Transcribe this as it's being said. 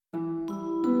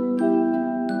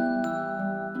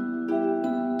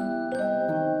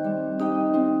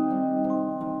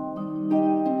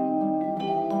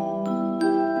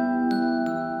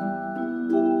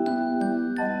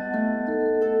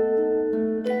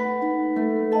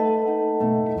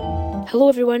Hello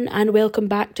everyone and welcome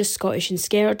back to Scottish and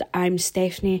Scared. I'm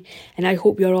Stephanie and I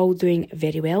hope you're all doing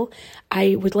very well.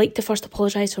 I would like to first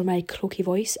apologise for my croaky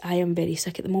voice. I am very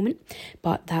sick at the moment,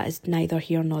 but that is neither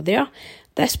here nor there.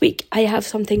 This week I have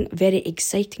something very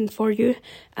exciting for you.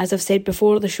 As I've said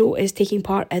before, the show is taking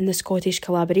part in the Scottish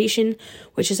Collaboration,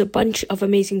 which is a bunch of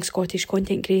amazing Scottish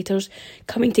content creators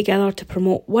coming together to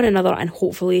promote one another and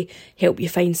hopefully help you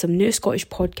find some new Scottish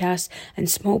podcasts and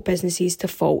small businesses to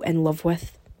fall in love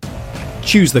with.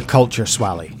 Choose the culture,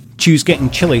 Swally. Choose getting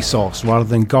chili sauce rather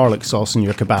than garlic sauce in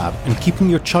your kebab and keeping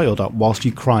your child up whilst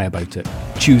you cry about it.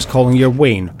 Choose calling your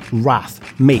Wayne,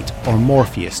 Wrath, Mate or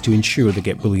Morpheus to ensure they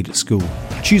get bullied at school.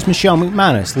 Choose Michelle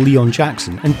McManus, Leon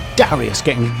Jackson and Darius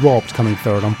getting robbed coming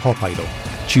third on Pop Idol.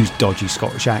 Choose dodgy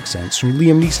Scottish accents from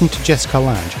Liam Neeson to Jessica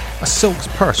Lange, a silk's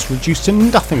purse reduced to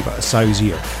nothing but a sow's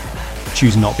ear.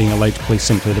 Choose not being allowed to play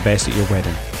Simply the Best at your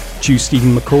wedding. Choose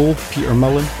Stephen McCall, Peter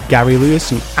Mullen, Gary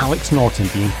Lewis and Alex Norton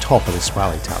being top of the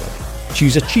Swally tally.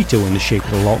 Choose a Cheeto in the shape of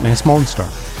the Loch Ness Monster.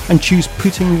 And choose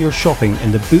putting your shopping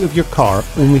in the boot of your car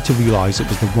only to realise it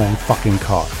was the wrong fucking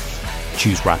car.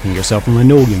 Choose wrapping yourself in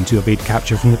linoleum to evade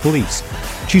capture from the police.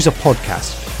 Choose a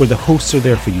podcast where the hosts are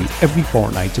there for you every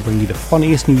fortnight to bring you the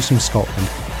funniest news from Scotland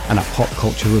and a pop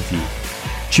culture review.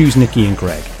 Choose Nikki and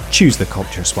Greg. Choose the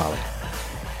culture, Swally.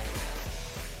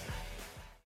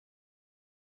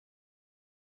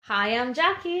 Hi, I'm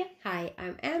Jackie. Hi,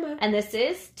 I'm Emma. And this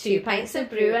is Two Pints of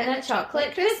Brew and a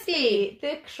Chocolate Crispy,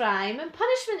 the Crime and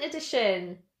Punishment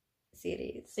Edition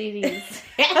Series.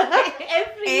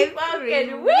 Every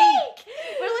fucking week!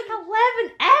 We're like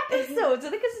 11 episodes. I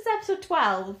think this is episode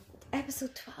 12.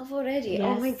 Episode 12 already? Yes.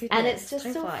 Oh my goodness. And it's just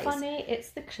Time so flies. funny. It's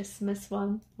the Christmas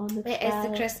one on the 12th. It is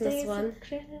the Christmas days one. of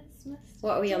Christmas.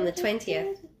 What are we on, the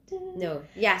 20th? No.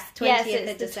 Yes, 20th yes, of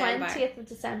it's December. the 20th of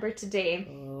December today.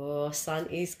 Oh,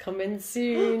 Santa's coming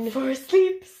soon. 4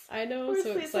 sleeps. I know, 4 so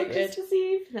sleeps on excited. Christmas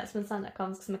Eve. And that's when Santa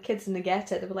comes, because my kids didn't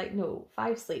get it. They were like, no,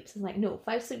 5 sleeps. I'm like, no,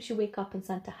 5 sleeps you wake up and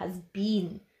Santa has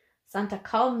been. Santa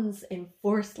comes in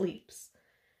 4 sleeps.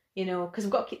 You know, because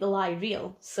we've got to keep the lie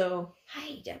real. So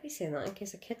Hi, don't be saying that in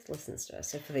case a kid listens to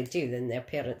us. If they do, then their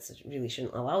parents really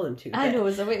shouldn't allow them to. I know,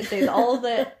 as I wait to say, all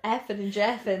the effing and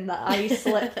jeffing that I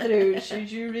slip through.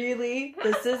 Should you really?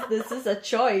 This is a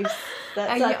choice. That's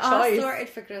Are you a all choice. sorted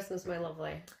for Christmas, my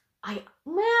lovely?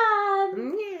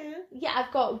 Man. Yeah.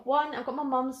 I've got my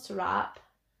mum's to wrap.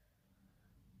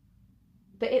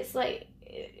 But it's like,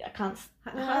 I can't.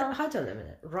 Hold on a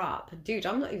minute. Wrap. Dude,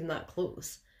 I'm not even that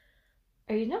close.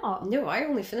 Are you not? No, I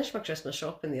only finished my Christmas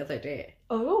shopping the other day.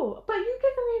 Oh, but you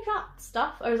giving me wrapped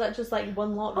stuff? Or is that just like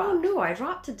one lot wrapped? Oh no, I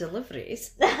wrapped the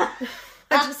deliveries. I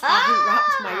just haven't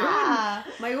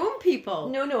wrapped my own people.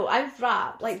 No, I've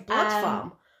wrapped. Like Blood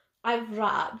Farm. I've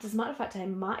wrapped. As a matter of fact,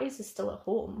 Matty's is still at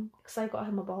home because I got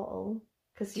him a bottle.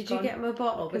 Did you get him a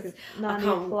bottle? Because I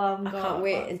can't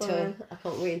wait until.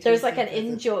 There's like an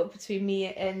in-joke between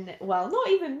me and, well, not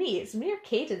even me, it's me or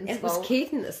Caden's It fault. was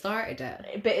Caden that started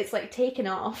it. But it's like taken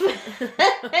off.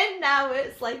 And now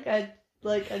it's like a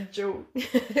joke.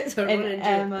 It's a And running joke.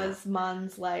 Emma's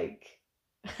man's like,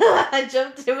 I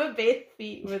jumped to my bare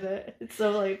feet with it. It's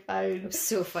so like It found. was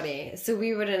so funny. So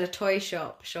we were in a toy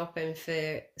shop shopping for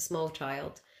a small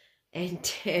child,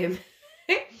 and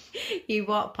he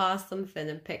walked past something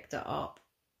and picked it up,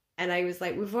 and I was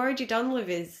like, "We've already done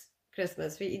Livy's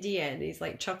Christmas. What you doing?" And he's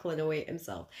like chuckling away at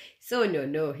himself. So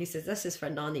no, he says this is for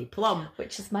Nanny Plum,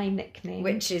 Which is my nickname.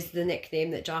 which is the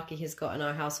nickname that Jackie has got in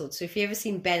our household. So if you ever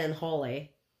seen Ben and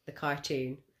Holly, the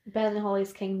cartoon. Ben and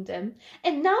Holly's Kingdom.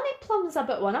 And Nanny Plum's a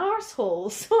bit of an arsehole,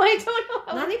 so I don't know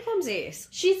how... Nanny Plum's ace.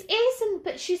 She's acing,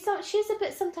 but she's a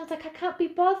bit sometimes like, I can't be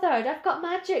bothered. I've got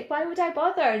magic. Why would I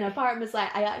bother? And her partner's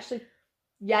like, I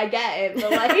get it, but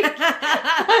like,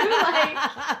 I'm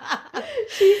like,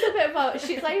 she's a bit about,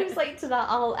 I was like to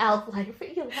that old elf, like, what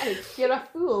are you like? You're a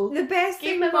fool. The best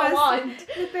Give thing him a wand.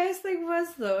 The best thing was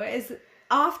though is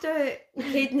after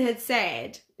Caden had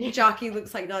said Jackie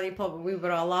looks like Nanny Plum and we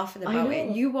were all laughing about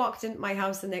it, you walked into my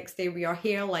house the next day with your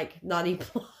hair like Nanny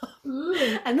Plum.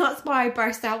 And that's why I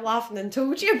burst out laughing and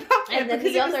told you about it. And then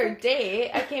the other day,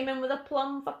 I came in with a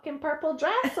plum fucking purple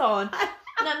dress on.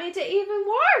 And that made it even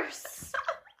worse.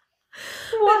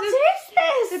 What is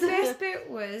this? The best bit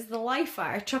was the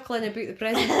lifer chuckling about the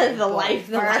present. The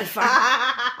lifer. The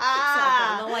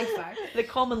lifer. The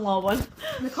common law one.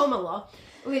 The common law.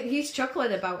 Wait, he's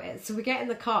chuckling about it. So we get in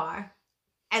the car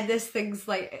And this thing's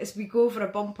like, as we go over a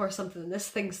bump or something, and this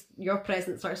thing's, your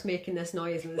present starts making this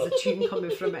noise, and there's a tune coming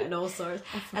from it and all sorts.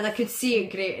 And I could see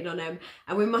it grating on him.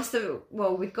 And we must have,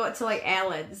 well, we got to like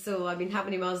Ellen, so I mean, how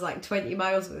many miles? Like 20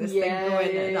 miles with this thing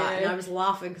going and that. And I was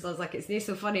laughing because I was like, it's not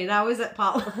so funny. And how is it,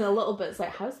 pal? And a little bit, it's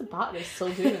like, how's the battery still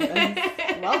doing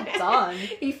this? Well done.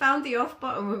 He found the off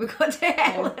button when we got to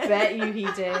Ellen. I bet you he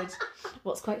did.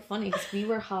 What's quite funny is we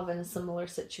were having a similar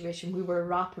situation. We were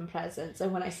wrapping presents,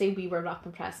 and when I say we were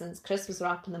wrapping presents, Chris was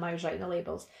wrapping them, I was writing the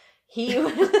labels.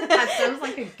 That sounds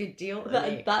like a good deal to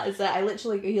me. That is it. I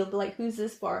literally, he'll be like, who's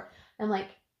this for? I'm like,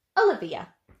 Olivia.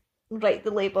 Write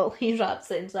the label, he wraps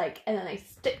it, and it's like, and then I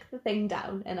stick the thing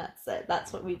down, and that's it.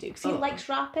 That's what we do. Because he likes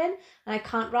wrapping, and I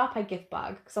can't wrap a gift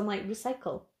bag, because I'm like,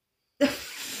 recycle.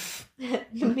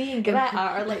 Me and Greta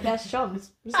are like best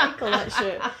chums. Recycle that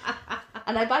shit.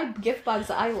 And I buy gift bags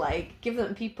that I like, give them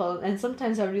to people, and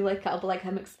sometimes I really like it. I'll be like,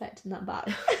 I'm expecting that back.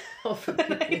 Oh, for I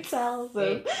goodness tell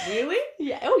them. sake. Really?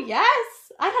 Yeah. Oh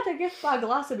yes. I had a gift bag that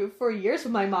lasted about 4 years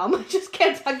with my mum. I just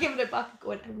kept on giving it back and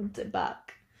going, I want it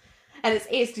back. And it's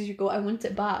ace because you go, I want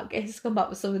it back. It's just come back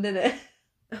with something in it.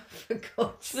 Oh, for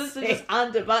God's So this is sake. just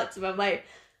hand it back to me. I'm like,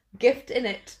 gift in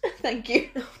it. Thank you.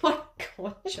 Oh my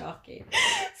God, Chucky.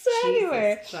 So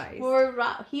anyway, Jesus Christ. we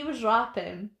were he was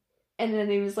rapping, and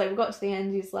then he was like, we got to the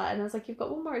end, he's like, and I was like, you've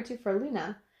got one more or two for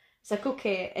Luna. He's like,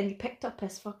 okay, and he picked up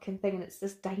his fucking thing, and it's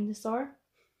this dinosaur.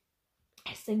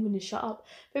 His thing wouldn't shut up.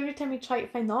 But every time he tried to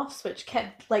find the off switch,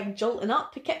 kept like jolting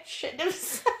up. He kept shitting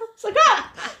himself. It's like,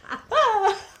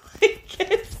 like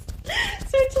it's,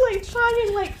 so to like try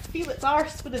and like feel its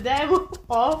arse with the demo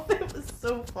off. It was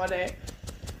so funny.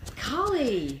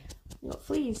 Collie. You got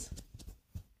fleas.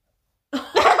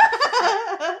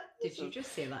 Did you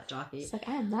just say that, Jackie? It's like,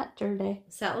 I am that dirty.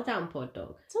 Settle down, pod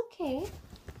dog. It's okay.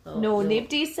 Oh, No,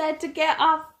 nobody said to get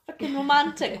off fucking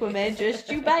romantic with me, just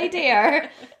you by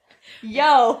dear.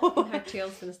 Yo. Her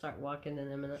tail's gonna start walking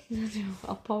in a minute.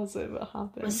 I'll pause it, what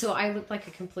happens. So I looked like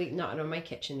a complete nut around my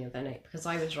kitchen the other night because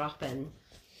I was wrapping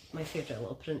my favourite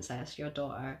little princess, your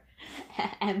daughter.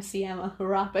 MC Emma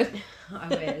rapping.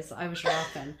 I was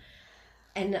wrapping.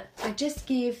 And I just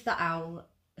gave the owl,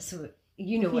 so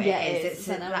you know what it is. It's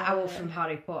the owl from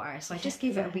Harry Potter. So I just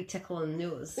gave it a wee tickle on the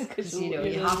nose because you know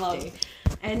you have to.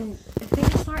 And the thing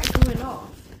started going off.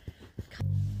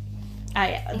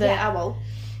 The owl.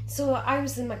 So I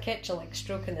was in my kitchen like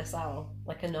stroking this owl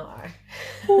like a nutter.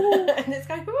 And it's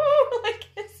going, ooh, like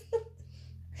this.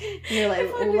 You're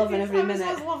like loving every minute.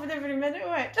 I was loving every minute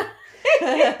of it.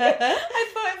 I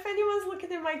thought if anyone's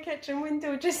looking in my kitchen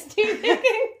window, just do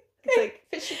thinking. It's like,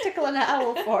 what's she tickling an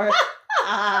owl for?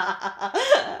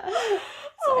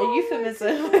 So a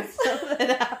euphemism for something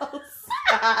else.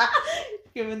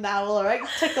 Giving the owl a right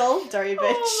tickle, dirty bitch.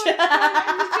 Oh my God,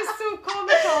 it was just so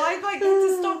comical. I'd like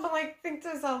to stop and like think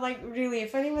to myself, like, really,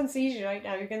 if anyone sees you right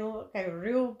now, you're gonna look like a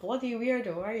real bloody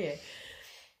weirdo, are you?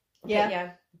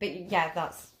 Yeah. But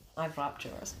I've wrapped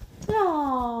yours.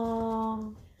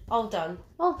 Aww. All done.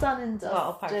 Well done and dusted. Well,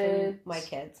 apart from my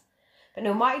kids. But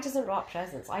no, Marty doesn't wrap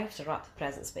presents. I have to wrap the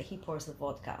presents, but he pours the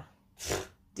vodka.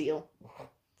 Deal.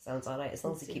 Sounds alright, as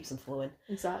long as he keeps them flowing.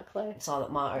 Exactly. That's all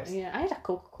that matters. Yeah, I had a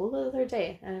Coca-Cola the other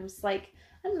day, and I was like,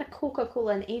 I haven't had a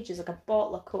Coca-Cola in ages, like a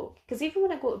bottle of Coke. Because even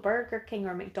when I go to Burger King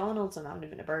or McDonald's, and I haven't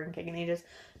been to Burger King in ages,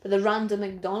 but the random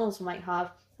McDonald's might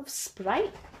have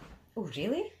Sprite. Oh,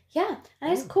 really? Yeah,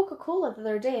 and I had Coca-Cola the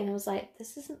other day, and I was like,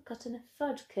 this isn't got enough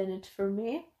vodka in it for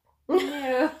me.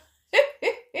 No.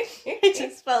 I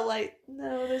just felt like,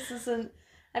 no, this isn't,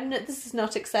 this is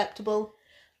not acceptable.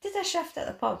 Did a shift at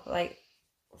the pub, like,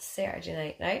 Saturday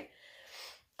night, right?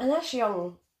 And this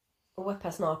young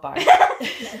whippersnapper.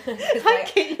 I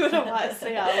can't even know what to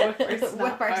say.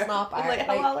 Whippersnapper. Like,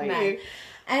 how old are you?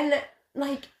 And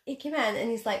like he came in and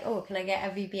he's like, "Oh, can I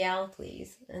get a VBL,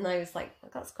 please?" And I was like,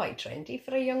 "That's quite trendy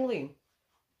for a young loon."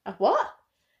 A what?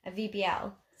 A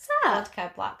VBL. What's that?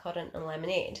 Vodka, blackcurrant, and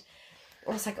lemonade.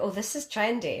 I was like, "Oh, this is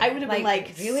trendy." I would have been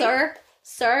like, really?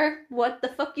 Sir, what the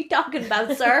fuck you talking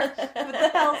about, sir? What the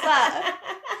hell's that?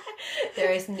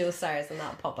 There is no sirs in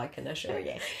that pub, I can assure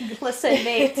you. Listen,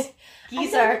 mate,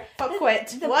 geezer,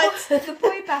 fuckwit. What? The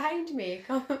boy behind me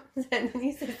comes in and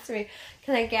he says to me,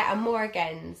 "Can I get a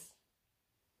Morgan's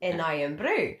in Iron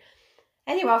Brew?"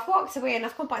 Anyway, I've walked away and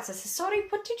I've come back and I said, "Sorry,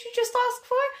 what did you just ask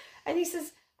for?" And he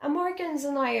says, "A Morgan's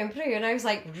in Iron Brew." And I was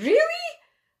like, "Really?"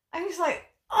 I was like,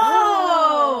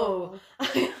 "Oh!"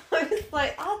 I was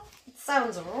like, "That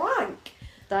sounds rank."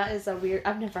 That is a weird.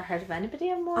 I've never heard of anybody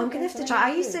on Morgan's. I'm going to have to try.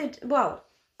 I used to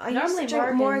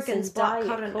drink Morgan's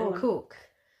blackcurrant and Coke.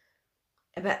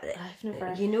 But I've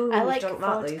never. You know, I like drunk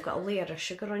vodka. that though. You've got a layer of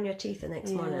sugar on your teeth the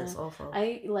next morning. It's awful.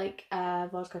 I like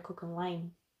vodka, Coke, and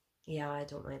lime. Yeah, I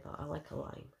don't like that. I like a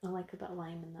lime. I like a bit of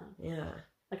lime in that. Yeah.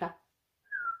 Like a...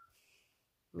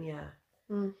 Yeah.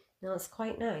 Mm. No, it's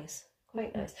quite nice.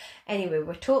 Quite nice. Anyway,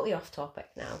 we're totally off topic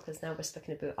now because now we're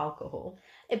speaking about alcohol.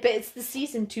 But it's the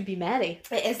season to be merry.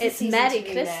 It is. It's Merry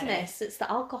Christmas. It's the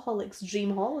alcoholic's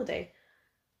dream holiday.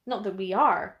 Not that we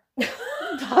are.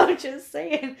 But I'm just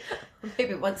saying.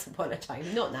 Maybe once upon a time,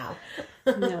 not now.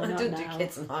 No, I not don't now. do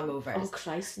kids and hangovers. Oh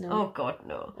Christ, no. Oh God,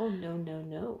 no. Oh no, no,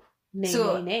 no. Nay,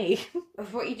 So- nay,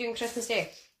 What are you doing Christmas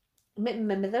Day? nay.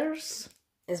 My mother's.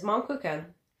 Is Mom cooking?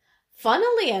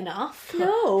 Funnily enough,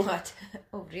 no. What?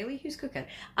 Oh, really? Who's cooking?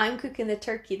 I'm cooking the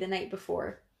turkey the night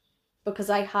before because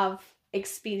I have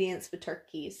experience with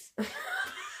turkeys.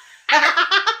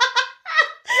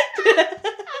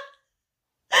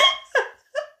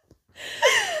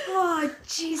 Oh,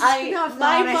 Jesus.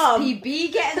 my mum-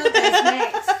 RSPB getting on this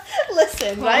next.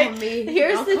 Listen, Oh, right? me.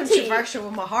 Here's I'm the tea. controversial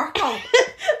with my heart.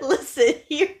 Listen,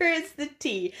 here is the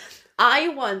tea. I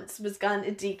once was going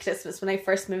to do Christmas when I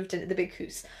first moved into the big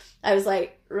house. I was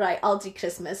like, right, I'll do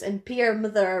Christmas. And Pierre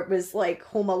mother was like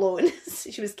home alone.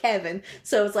 She was Kevin.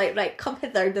 So I was like, right, come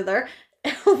hither, thither,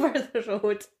 over the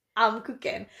road. I'm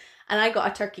cooking. And I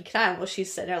got a turkey crown while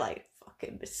she's sitting there like,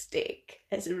 fucking mistake.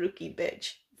 It's a rookie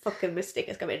bitch. Fucking mistake.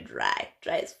 It's gonna be dry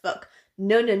as fuck.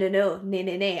 No.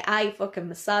 Nay. I fucking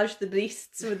massaged the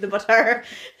breasts with the butter.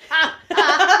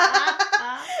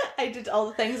 I did all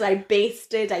the things. I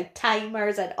basted, I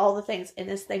timers, I had all the things. And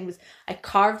this thing was, I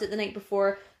carved it the night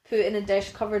before, put it in a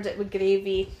dish, covered it with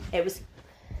gravy. It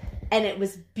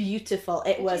was beautiful.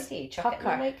 It was Chuck it in the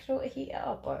pucker. micro to heat it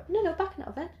up, or? No, back in the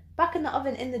oven. Back in the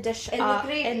oven, in the dish, In the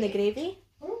gravy? in the gravy.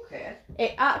 Okay.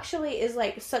 It actually is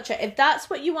like such a, if that's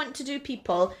what you want to do,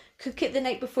 people, cook it the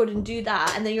night before and do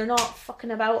that, and then you're not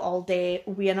fucking about all day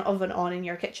with an oven on in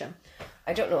your kitchen.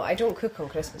 I don't know. I don't cook on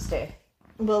Christmas Day.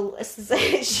 Well, this is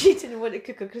it. She didn't want to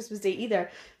cook on Christmas Day either.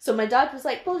 So my dad was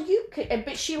like, well, you cook.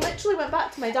 But she literally went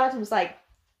back to my dad and was like,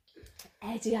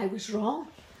 Eddie, I was wrong.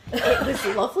 It was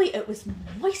lovely. It was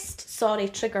moist. Sorry,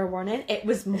 trigger warning. It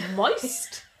was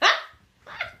moist.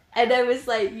 And I was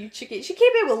like, you chicken. She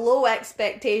came in with low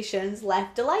expectations,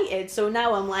 left delighted. So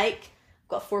now I'm like, I've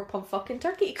got a 4-pound fucking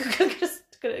turkey to cook on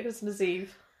Christmas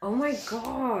Eve. Oh my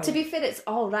God. To be fair, it's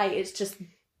all right. It's just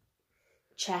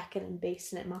checking and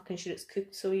basting it, making sure it's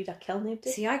cooked so you'd kill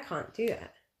nobody. See, I can't do it.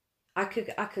 I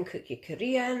can cook you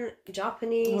Korean,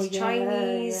 Japanese, Oh, yeah,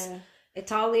 Chinese, yeah.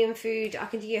 Italian food. I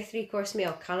can do a 3-course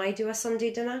meal. Can I do a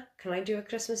Sunday dinner? Can I do a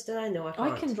Christmas dinner? No, I Oh,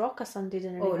 can't. I can rock a Sunday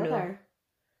dinner. Oh, no. no.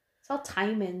 It's all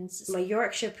timings. My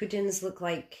Yorkshire puddings look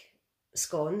like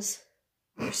scones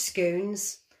or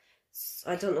scones.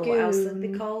 I don't know what else they'd be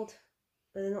Scone. called.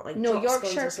 They're not like No, drop scones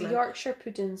or Yorkshire something. Yorkshire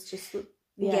puddings just look.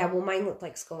 Yeah, well, mine look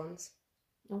like scones.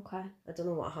 Okay. I don't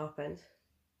know what happened.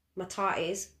 My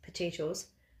tatties, potatoes,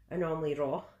 are normally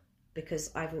raw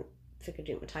because I haven't figured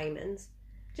out my timings.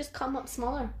 Just come up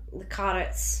smaller. The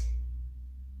carrots,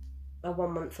 a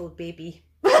 1-month-old baby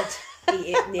would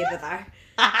eat it never there.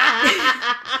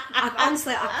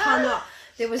 Honestly, I cannot.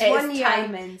 There was one year.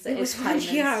 Timings. There It was is one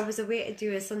timings. year I was away to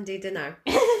do a Sunday dinner,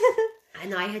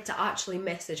 and I had to actually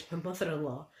message my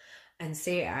mother-in-law and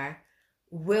say to her,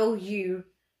 "Will you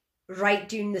write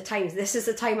down the times? This is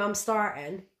the time I'm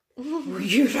starting. Will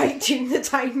you write down the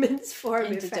timings for me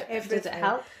And for did it everything?"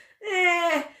 help?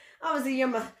 I was the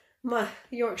year my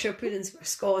Yorkshire puddings were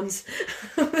scones,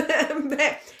 but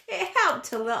it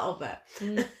helped a little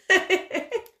bit.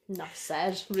 Enough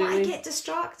said. But I Really. get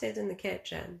distracted in the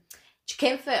kitchen.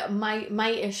 My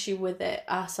issue with it,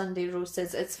 Sunday roast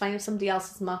is it's fine if somebody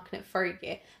else is marking it for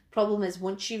you. Problem is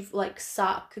once you've like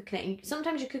sat cooking it, and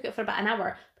sometimes you cook it for about an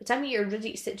hour. By the time you're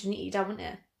ready to sit down and eat, don't you?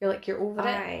 You're over it.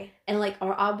 Aye. And like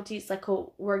our Abdi's like,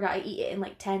 oh, we're gonna eat it in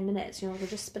like 10 minutes. You know, we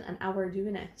just spent an hour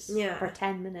doing this. Yeah. For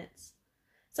 10 minutes.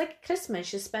 It's like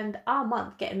Christmas. You spend a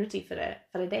month getting ready for it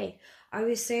for a day. I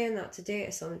was saying that today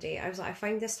to somebody. I was like, I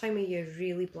find this time of year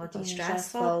really bloody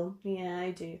stressful. Yeah,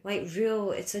 I do. Like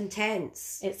it's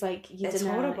intense. It's like It's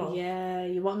horrible. Yeah,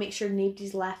 you want to make sure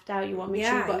nobody's left out. You want to make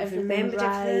sure Yeah, you've got you've everything remembered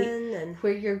right. everything and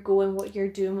Where you're going, what you're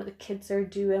doing, what the kids are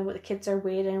doing, what the kids are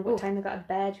wearing, what Oh. time they got to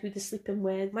bed, who they're sleeping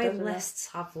with. my da, da, da. lists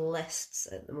have lists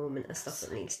at the moment of stuff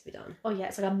that needs to be done. Oh yeah,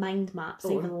 it's like a mind map. It's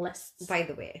Oh. even lists. By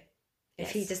the way,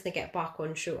 if he Yes. doesn't get back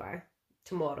on shore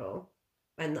tomorrow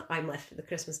and I'm left for the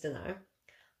Christmas dinner,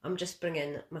 I'm just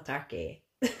bringing my turkey.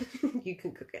 You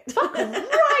can cook it.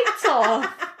 Right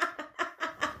off.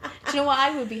 Do you know what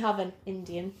I would be having?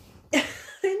 Indian.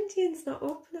 Indian's not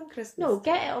open on Christmas. No,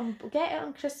 get it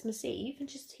on Christmas Eve and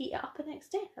just heat it up the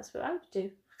next day. That's what I would do.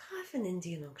 I have an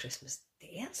Indian on Christmas Day.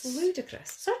 It's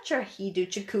ludicrous. Such a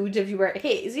he-do-cha-cood if you were...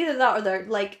 Hey, it's either that or they're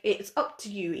like, it's up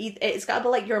to you. It's got to be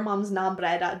like your mum's naan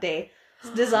bread that day.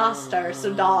 It's disaster,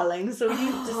 so darling. So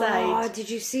you decide. Oh, did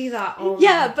you see that? Oh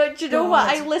yeah, but you know what?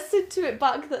 God. I listened to it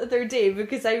back the other day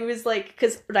because I was like...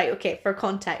 Right, okay, for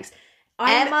context.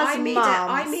 I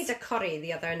Mum's... made a curry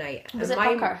the other night. Was it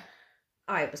pucker?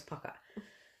 It was pucker.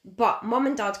 But Mum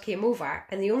and Dad came over,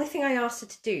 and the only thing I asked her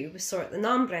to do was sort the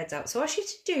naan breads out. So all she had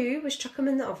to do was chuck them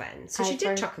in the oven. So she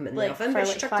did chuck them in the oven, but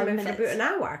she chucked them in for about an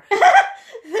hour.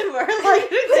 They were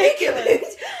like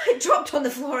ridiculous. I dropped on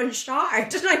the floor and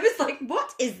started, and I was like,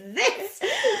 "What is this?"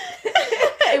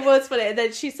 It was funny. And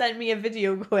then she sent me a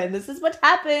video going, "This is what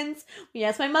happens when you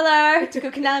ask my mother to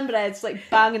cook naan breads," like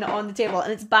banging it on the table,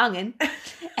 and it's banging,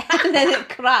 and then it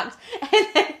cracked, and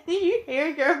then you hear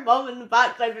your mum in the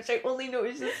background, which I only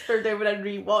noticed yesterday when I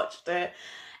rewatched it.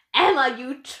 Emma,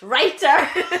 you traitor! And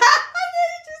I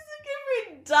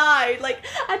just died. Like,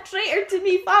 a traitor to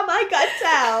me, fam, I can't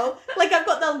tell. Like, I've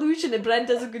got the illusion that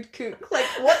Brenda's a good cook. Like,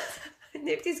 what?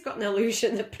 Nobody's got an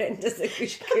illusion that Brenda's a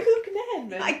good cook. Cook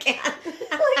then, I can't. Like,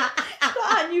 she's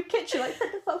got a new kitchen. Like,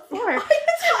 what the fuck for? I The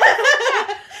said,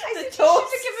 you should have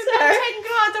toaster. given me 10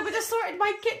 grand. I would have sorted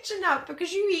my kitchen out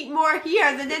because you eat more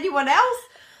here than anyone else.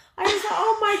 I was like,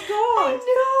 oh my god. I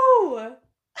know.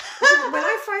 When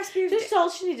I first moved Just all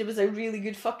she needed was a really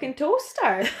good fucking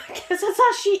toaster. Because that's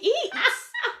how she eats.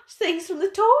 Things from the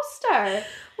toaster.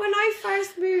 when I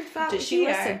first moved back Did she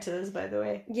here, listen to this, by the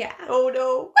way? yeah. Oh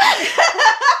no.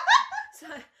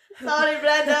 Sorry,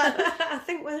 Brenda. I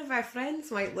think one of our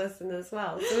friends might listen as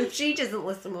well. So if she doesn't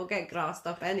listen, we'll get grassed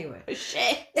up anyway.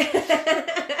 Shit.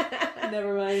 But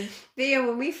Never mind. yeah,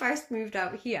 when we first moved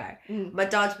out here, my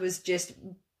dad was just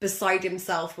beside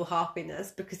himself with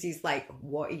happiness because he's like,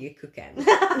 "What are you cooking?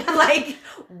 Like,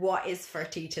 what is for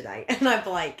tea tonight?" And I'm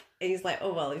like, and he's like,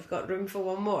 "Oh well, you've got room for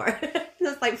one more." And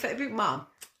it's like, "Fit about Mum."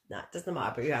 Nah, it doesn't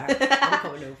matter about her. I'm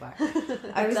coming over.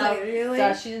 I was like, really?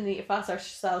 Dad, she didn't eat it fast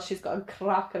herself. She's got a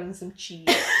cracker and some cheese.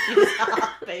 She was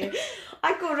happy.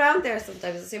 I go around there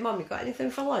sometimes and say, "Mum, you got anything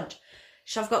for lunch?"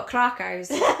 I've got crackers,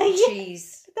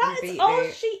 cheese, and That's all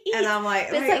beetroot." she eats. And I'm like,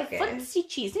 But it's right, like okay. fancy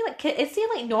cheese. Is it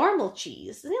like normal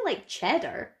cheese? Isn't it like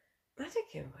cheddar? I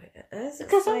don't know what it is.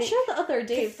 Because It's I'm like sure the other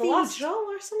day, the cathedral last...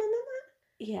 or something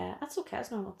like Yeah, that's okay.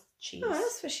 It's normal cheese. that. No,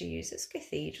 that's what she uses.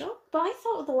 Cathedral. But I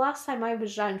thought the last time I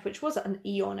was round, which was an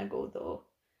eon ago though,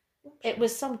 it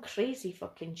was some crazy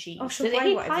fucking cheese. Oh, she'll Did it buy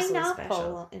have whatever's so pineapple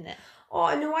special. in it?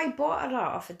 Oh no, I bought her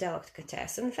off a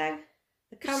delicatessen thing.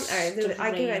 The counter.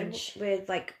 I gave it Strange. with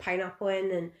like pineapple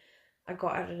in, and I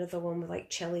got her another one with like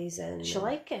chilies in. She and-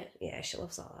 like it? Yeah, she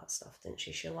loves all that stuff, doesn't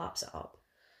she? She laps it up.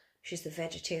 She's the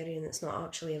vegetarian that's not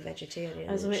actually a vegetarian.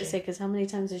 I was about to isn't say, she? because how many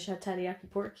times has she had teriyaki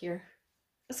pork here?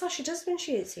 That's all she does when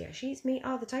she eats here. She eats meat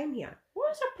all the time here.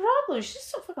 What is her problem? She's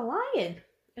just so fucking lying.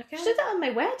 Okay. She did that on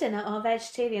my wedding. I'm a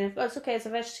vegetarian. If it's okay, it's a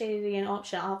vegetarian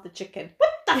option. I'll have the chicken. What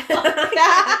the fuck?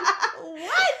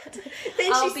 What?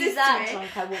 Then I'll she be says that to me,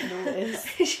 drunk. I won't notice.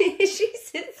 she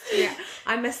says to me,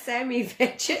 "I'm a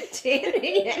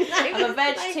semi-vegetarian." I'm a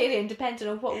vegetarian, depending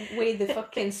on what way the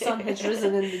fucking sun has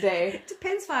risen in the day. It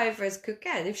depends whatever is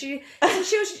cooking. If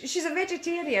she's a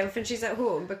vegetarian when she's at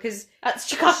home because That's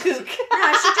Chicago. she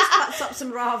just cuts up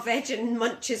some raw veg and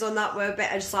munches on that with a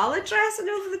bit of salad dressing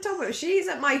over the top of it. If she's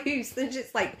at my house, then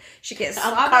it's like she gets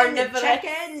I'm salmon and carnivorous.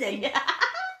 chicken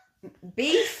and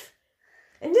beef.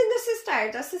 And then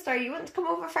the sister, "You want to come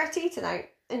over for tea tonight?"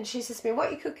 And she says to me, "What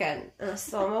are you cooking?" And I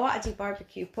said, "I want to do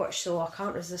barbecue pork, so I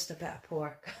can't resist a bit of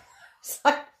pork." It's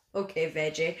like, okay,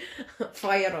 veggie,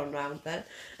 fire on round then.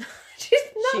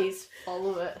 She's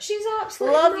full of it. She's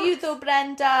absolutely Love nuts. you though,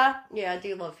 Brenda. Yeah, I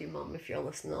do love you, Mum. If you're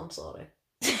listening, I'm sorry.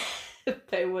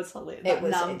 It was hilarious. It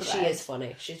was. Naan She bread. is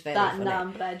funny. She's very That funny.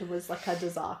 naan bread was like a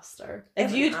disaster. It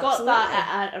If was you'd got that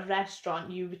absolutely. at a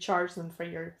restaurant, you would charge them for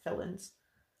your fillings.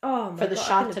 Oh my For the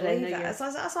God, I couldn't shattering believe of it. your-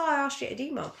 That's all I asked you to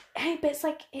do, Mum. Hey, but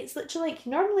it's literally like,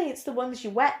 normally it's the ones you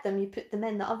wet them, you put them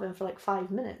in the oven for like 5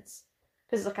 minutes.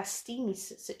 Because it's like a steamy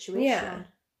situation. Yeah.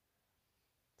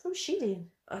 So was she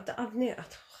doing?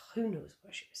 Who knows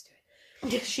what she was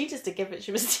doing. She just to give it,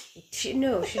 she was She didn't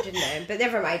know. But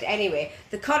never mind. Anyway,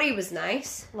 the curry was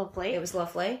nice. lovely. It was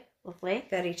lovely. lovely.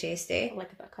 Very I tasty.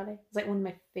 like a bit of curry. It's like one of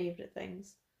my favourite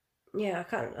things. Yeah,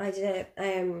 I did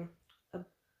a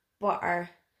butter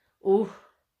Oh,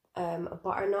 a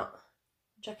butternut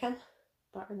chicken.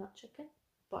 butternut chicken.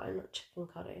 Butternut chicken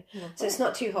curry. Lovely. So it's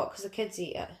not too hot because the kids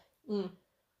eat it. Mm.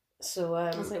 So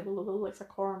I was like, well, it looks like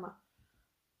korma.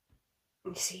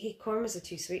 you see, kormas are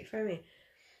too sweet for me.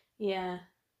 Yeah.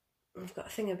 I've got a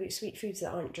thing about sweet foods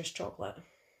that aren't just chocolate.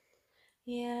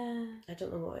 Yeah. I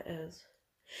don't know what it is.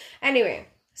 Anyway,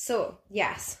 so,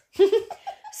 yes.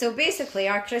 So basically,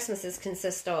 our Christmases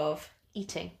consist of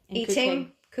Eating. And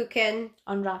eating, cooking,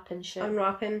 unwrapping shit.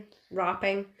 unwrapping,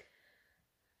 wrapping,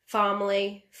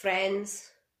 family, friends,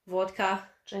 vodka.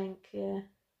 Drink, yeah.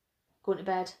 Going to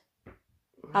bed.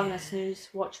 Having a snooze.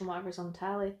 Watching whatever's on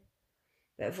tally.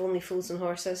 Bit of Only Fools and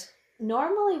Horses.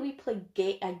 Normally we play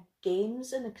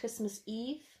games on a Christmas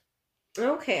Eve.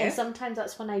 Okay. And sometimes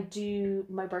that's when I do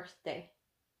my birthday.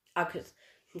 I could,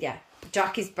 yeah.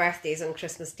 Jackie's birthday is on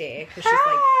Christmas Day because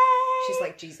she's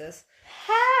like Jesus.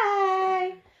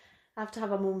 Hey! I have to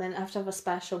have a moment. I have to have a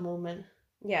special moment.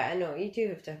 Yeah, I know. You do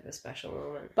have to have a special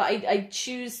moment. But I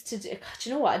choose to do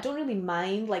you know what? I don't really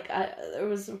mind. Like, there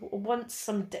was once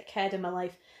some dickhead in my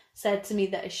life said to me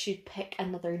that I should pick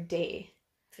another day.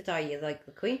 For die, you like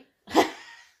the Queen?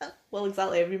 Well,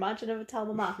 exactly. Imagine if I tell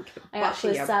my mum I Back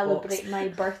actually in your celebrate box. my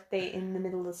birthday in the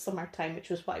middle of the summertime, which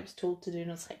was what I was told to do,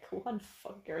 and I was like, one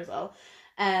fuck yourself.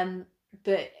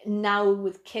 But now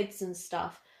with kids and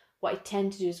stuff, what I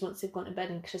tend to do is once they've gone to bed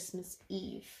on Christmas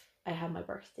Eve, I have my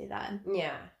birthday then.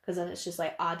 Yeah. Because then it's just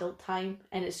like adult time,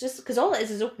 and it's just because all it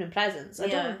is opening presents. I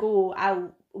Yeah. don't go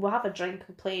out. We'll have a drink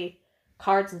and play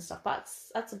cards and stuff.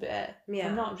 That's about it. Yeah.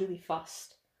 I'm not really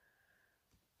fussed.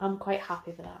 I'm quite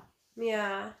happy with that.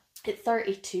 Yeah. At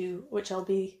 32, which I'll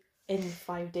be in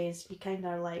 5 days, you kind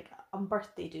of are like, I'm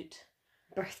birthday dude.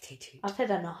 Birthday dude. I've had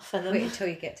enough of them. Wait until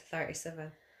you get to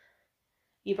 37.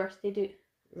 You birthday dude.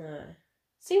 No.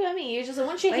 See what I mean? You're just like,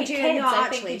 once you I hate do kids, not I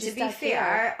think actually. you To just be don't care.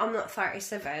 fair, I'm not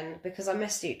 37 because I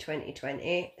missed out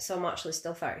 2020, so I'm actually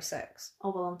still 36.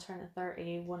 Oh well, I'm turning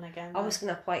 31 again. I was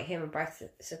going to apply to have my birth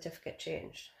certificate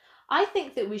changed. I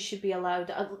think that we should be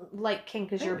allowed, like King,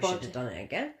 because your We should body. have done it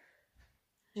again.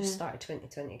 Yeah. Just started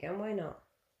 2020 again. Why not?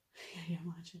 Yeah, you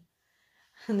imagine.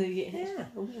 And then Yeah.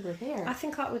 we were there. I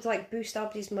think that would like boost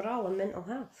everybody's morale and mental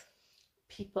health.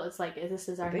 People, it's like, this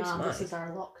is our Boost this mine. is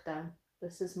our lockdown.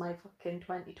 This is my fucking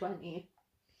 2020.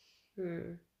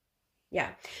 Yeah.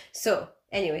 So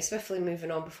anyway, swiftly moving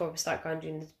on before we start going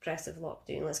doing the depressive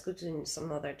lockdown. Let's go doing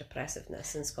some other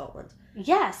depressiveness in Scotland.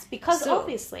 Yes, because So-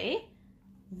 obviously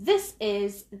this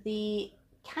is the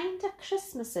kind of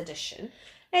Christmas edition.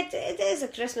 It is a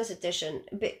Christmas edition,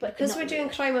 but because not we're doing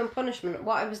really. crime and punishment,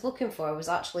 what I was looking for was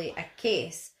actually a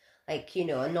case, like, you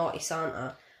know, a naughty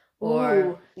Santa, or,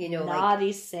 Ooh, you know,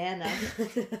 naughty Santa.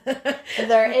 like...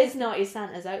 There is naughty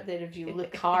Santas out there if you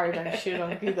look hard, I'm sure,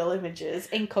 on Google Images.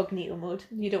 Incognito mode.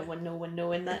 You don't want no one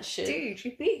knowing that shit. Dude,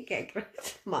 you need to get grip,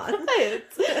 man.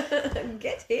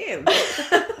 Get him. With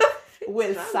wrong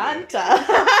with Santa.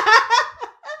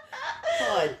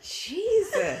 Oh,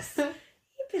 Jesus.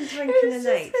 You've been drinking the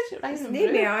night. It's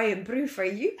maybe I am brew for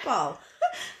you, pal.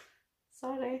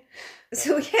 Sorry.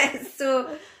 So, yeah,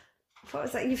 so... What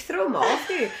was that? You've thrown me off,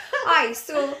 you. Aye,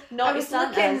 so Naughty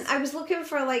Santas. I was looking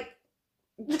for like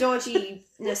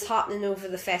dodginess happening over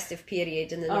the festive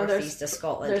period in the northeast of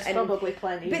Scotland. There's probably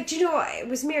plenty. But do you know what? It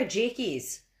was mere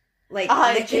Jakey's. Like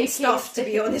Aye, licking stuff, to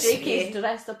be honest with Jakey's you.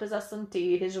 dressed up as a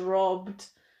Sunty has robbed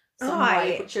some Aye,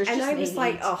 wife, which there's and just I was no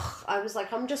like,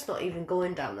 need. I'm just not even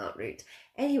going down that route.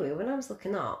 Anyway, when I was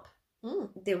looking up,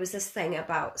 there was this thing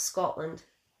about Scotland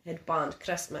had banned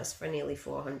Christmas for nearly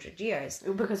 400 years.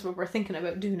 Because we were thinking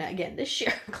about doing it again this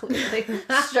year, clearly.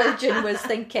 Sturgeon was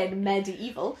thinking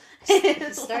medieval.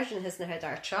 Sturgeon hasn't had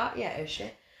our chat yet, is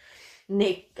she?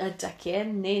 Nay, a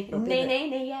dickhead.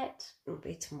 Nay yet. It'll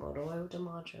be tomorrow, I would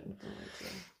imagine.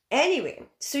 Anyway,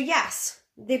 so yes,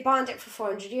 they banned it for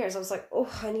 400 years. I was like, oh,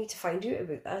 I need to find out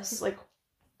about this. It's like,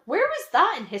 where was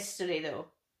that in history, though?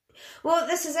 Well,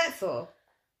 this is it, though.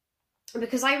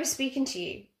 Because I was speaking to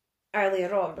you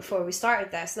earlier on before we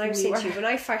started this, and I was saying to you, when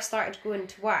I first started going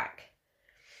to work,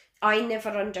 I never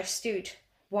understood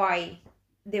why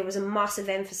there was a massive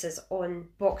emphasis on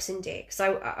Boxing Day, because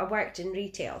I worked in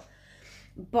retail.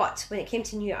 But when it came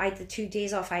to New Year, I had the 2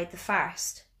 days off. I had the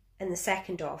 1st and the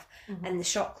 2nd off, and the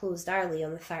shop closed early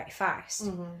on the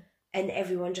 31st, and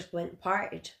everyone just went and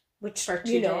partied. Which, For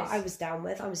 2 you know, days. I was down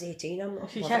with. I was 18. I'm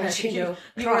not Yeah, bothered, you know.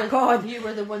 you Crack were, on. You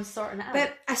were the one sorting it out.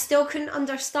 But I still couldn't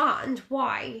understand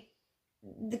why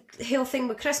the whole thing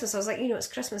with Christmas. I was like, you know, it's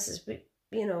Christmas, is,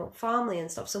 you know, family and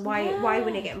stuff. So why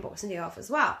when I get Boxing Day off as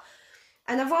well?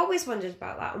 And I've always wondered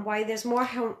about that and why there's more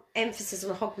emphasis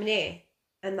on Hogmanay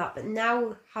and that. But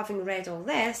now, having read all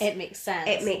this, it makes sense.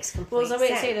 it makes complete Well, as I was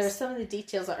sense. say, there are some of the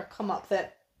details that are come up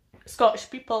that Scottish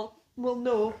people will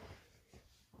know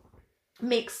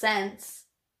makes sense.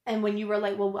 And when you were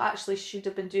like, well, we actually should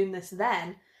have been doing this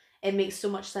then, it makes so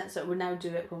much sense that we now do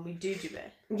it when we do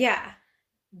it. Yeah.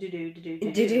 Do.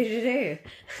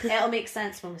 It'll make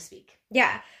sense when we speak.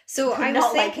 Yeah. So I was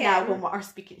Not thinking, like now when we are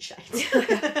speaking shite.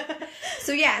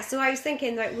 so I was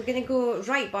thinking that we're going to go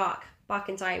right back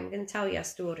in time. We're going to tell you a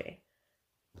story,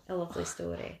 a lovely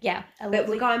story. Yeah, but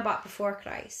we're going back before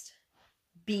Christ.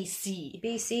 BC,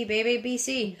 baby,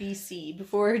 BC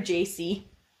before JC.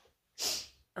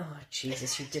 Oh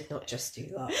Jesus, you did not just do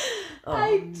that. Oh,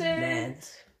 I did. Man.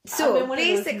 So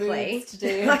basically,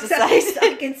 today, I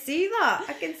can see that.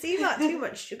 I can see that. Too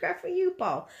much sugar for you,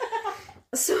 Paul.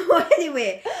 So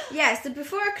anyway, so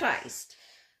before Christ,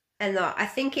 and that I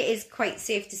think it is quite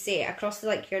safe to say across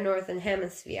like your northern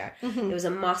hemisphere, there was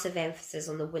a massive emphasis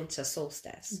on the winter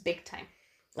solstice, big time,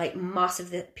 like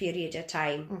massive period of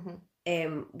time.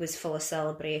 Was full of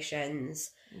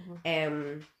celebrations,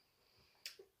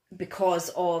 because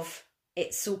of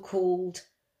it's so cold,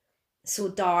 so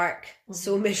dark,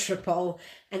 so miserable,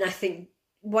 and I think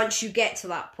once you get to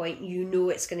that point, you know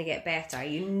it's going to get better.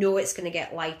 You know it's going to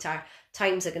get lighter.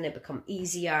 Times are going to become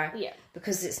easier. Yeah,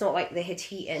 because it's not like they had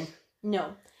heating.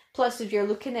 No. Plus, if you're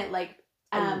looking at like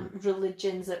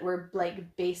religions that were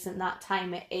like based in that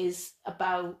time, it is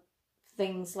about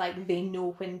things like they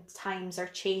know when times are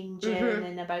changing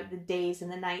and about the days and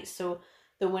the nights. So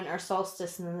the winter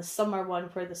solstice and then the summer one,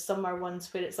 where the summer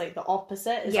ones where it's like the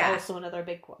opposite, is also another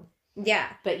big one. Yeah.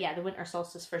 But yeah, the winter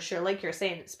solstice for sure. Like you're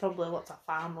saying, it's probably lots of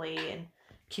family and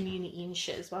community and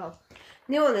shit as well.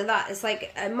 No, only that, it's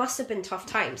like it must have been tough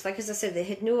times. Like as I said, they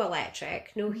had no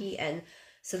electric, no heating,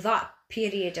 so that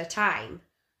period of time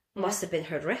must have been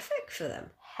horrific for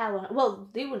them. Well,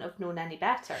 they wouldn't have known any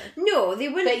better. No, they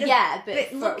wouldn't.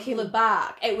 But looking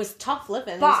back, it was tough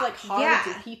living. It was like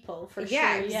hard people for sure.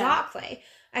 Yeah, exactly.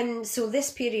 And so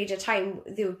this period of time,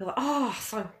 they would be like, "Oh,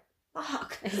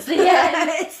 fuck, it's the end.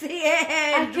 It's the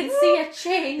end. I can see a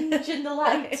change in the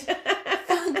light.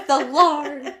 Thank the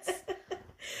Lord."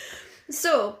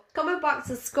 So coming back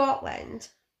to Scotland,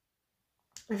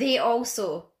 they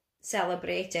also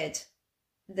celebrated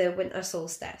the winter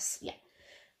solstice. Yeah.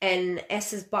 And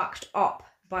this is backed up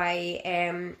by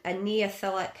a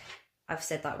Neolithic, I've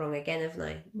said that wrong again, haven't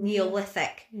I?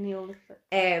 Neolithic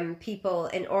people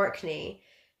in Orkney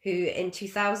who in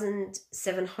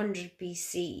 2700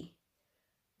 BC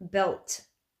built,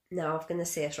 now I'm going to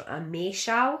say it wrong, a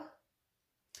Maeshowe.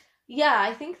 Yeah,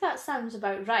 I think that sounds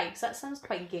about right, because that sounds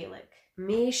quite Gaelic.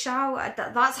 Maeshowe,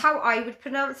 that's how I would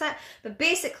pronounce it. But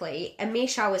basically, a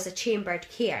Maeshowe is a chambered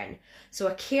cairn. So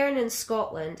a cairn in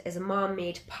Scotland is a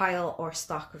man-made pile or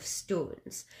stack of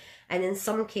stones. And in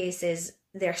some cases,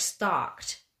 they're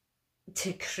stacked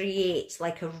to create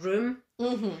like a room.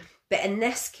 But in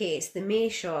this case, the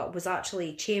Maeshowe was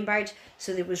actually chambered,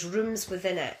 so there was rooms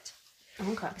within it.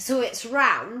 Okay. So it's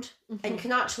round, and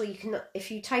you can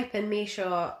if you type in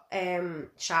Maeshowe,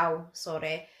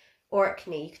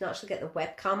 Orkney, you can actually get the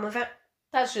webcam of it.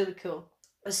 That's really cool.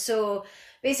 So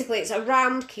basically it's a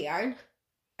round cairn,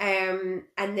 and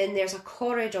then there's a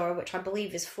corridor which I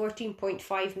believe is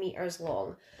 14.5 metres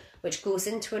long, which goes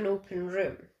into an open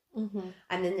room.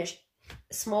 And then there's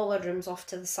smaller rooms off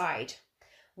to the side,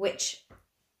 which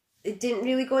it didn't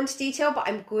really go into detail, but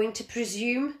I'm going to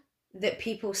presume that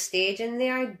people stayed in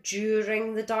there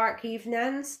during the dark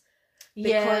evenings.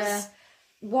 Because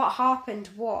what happened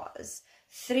was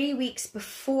 3 weeks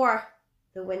before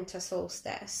the winter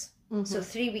solstice, so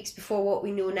 3 weeks before what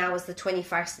we know now as the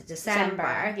 21st of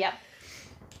December,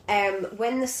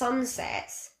 when the sun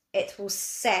sets, it will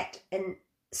set, and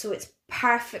so it's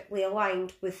perfectly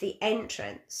aligned with the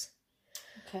entrance.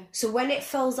 Okay. So when it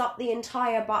fills up the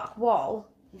entire back wall,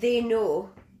 they know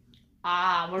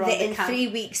that in 3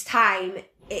 weeks' time,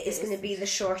 it is going to be the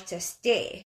shortest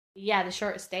day. Yeah, the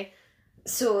shortest day.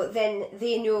 So then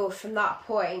they know from that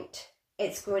point,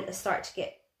 it's going to start to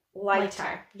get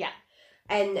lighter. Yeah.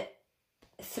 And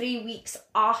 3 weeks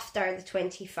after the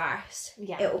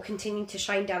 21st, it will continue to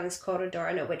shine down this corridor,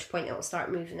 and at which point it will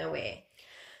start moving away.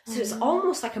 So it's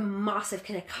almost like a massive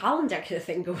kind of calendar kind of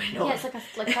thing going on. Yeah, it's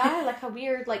like a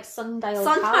weird like sundial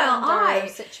calendar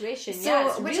situation. So,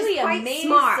 it's which really is quite amazing.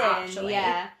 Smart, actually.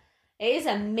 Yeah, it is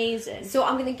amazing. So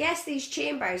I'm going to guess these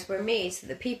chambers were made so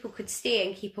that people could stay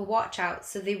and keep a watch out,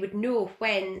 so they would know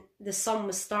when the sun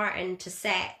was starting to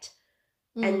set.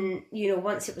 And,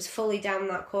 once it was fully down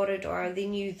that corridor, they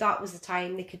knew that was the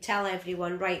time. They could tell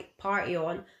everyone, right, party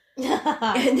on.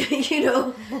 And,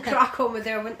 crack on with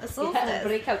their winter solstice. Yeah,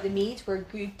 break out the meat, we're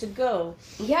good to go.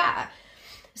 Yeah.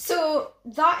 So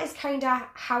that is kind of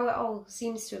how it all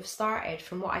seems to have started,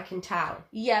 from what I can tell.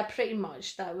 Yeah, pretty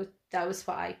much. That was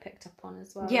what I picked up on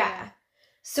as well. Yeah.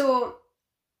 So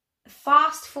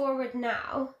fast forward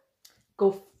now.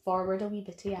 Go forward a wee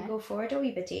bit, yeah. Go forward a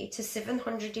wee bit to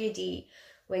 700 AD,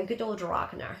 when good old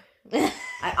Ragnar.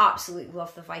 I absolutely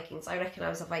love the Vikings. I reckon I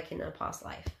was a Viking in a past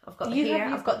life. I've got the hair,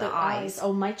 I've got the eyes.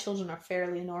 Oh, my children are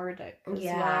fairly Nordic as well.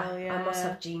 Yeah, I must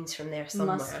have genes from there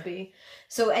somewhere. Must be.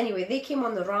 So anyway, they came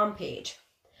on the rampage,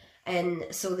 and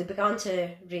so they began to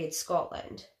raid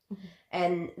Scotland,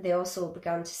 and they also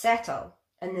began to settle.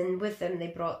 And then with them, they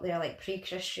brought their like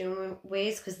pre-Christian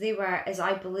ways, because they were, as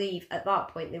I believe, at that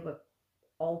point they were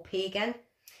all pagan.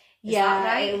 Is that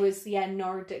right? It was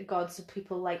Nordic gods of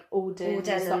people like Odin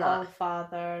the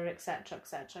All-Father, etc.,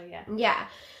 etc. Yeah.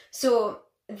 So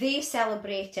they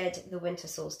celebrated the winter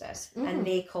solstice, and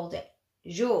they called it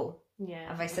Jol. Yeah.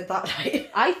 Have I said that right?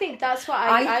 I think that's what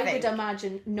I would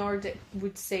imagine Nordic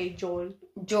would say.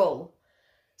 Jol.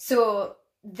 So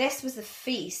this was a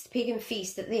feast, pagan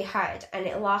feast that they had, and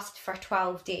it lasted for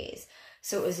 12 days.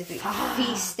 So it was about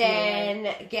feasting,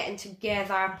 getting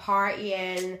together,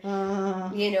 partying,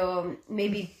 you know,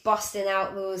 maybe busting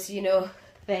out those, you know,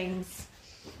 things.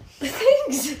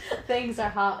 Things are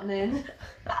happening.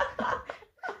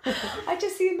 I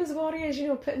just see them as warriors, you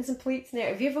know, putting some pleats in there.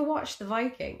 Have you ever watched The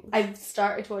Vikings? I've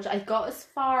started to watch. I got as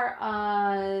far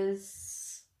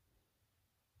as,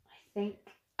 I think,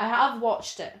 I have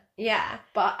watched it. Yeah.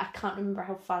 But I can't remember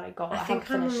how far I got. I think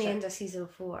I'm on the end of season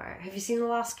 4. Have you seen The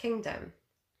Last Kingdom?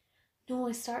 No,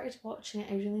 I started watching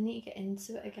it. I really need to get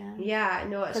into it again. Yeah,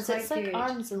 no, it's quite because it's like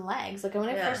arms and legs. Like when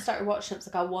I first started watching it, it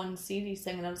was like a one series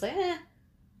thing, and I was like,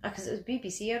 because it was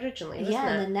BBC originally, wasn't it?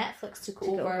 And then Netflix took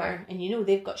over, and you know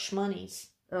they've got shmonies.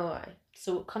 Oh, aye.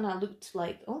 So it kind of looked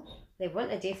like, they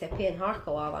wanted if they're paying Harkle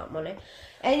all that money.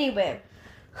 Anyway,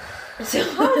 so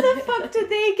how the fuck did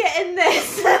they get in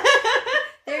this?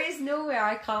 There is nowhere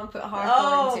I can't put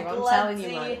Harkle into. I'm telling you,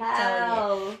 man.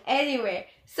 Telling you. Anyway,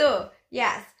 so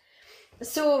yes,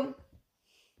 so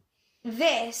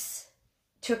this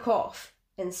took off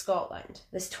in Scotland.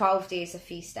 This 12 days of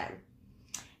feasting.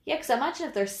 Yeah, because imagine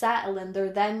if they're settling,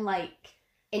 they're then like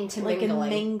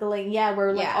intermingling. Yeah,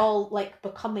 we're like all like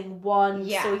becoming one.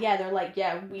 Yeah. So yeah, they're like,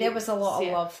 there was a lot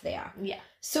of love there. Yeah.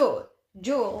 So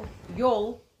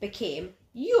Yule became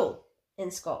Yule in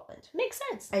Scotland. Makes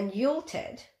sense. And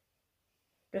Yuletide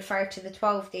referred to the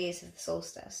 12 days of the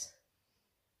solstice,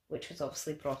 which was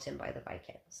obviously brought in by the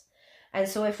Vikings. And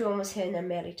so everyone was having a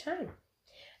merry time.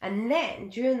 And then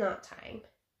during that time,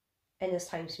 and as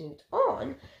times moved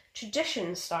on,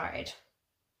 traditions started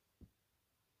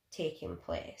taking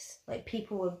place. Like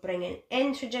people were bringing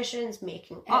in traditions,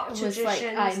 making up traditions.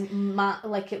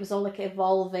 Like it was all like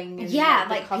evolving. And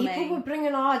like people were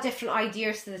bringing all different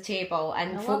ideas to the table,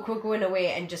 and folk were going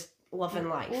away and just loving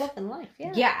life. Loving life,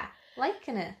 yeah. Yeah.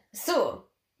 Liking it. So,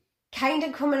 kind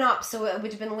of coming up, so it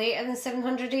would have been later than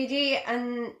 700 AD,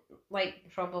 and like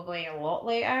probably a lot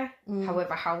later.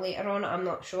 However, how later on, I'm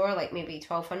not sure. Like maybe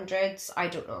 1200s, I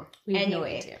don't know.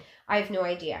 Anyway, I have no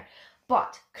idea.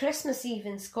 But Christmas Eve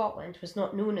in Scotland was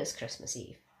not known as Christmas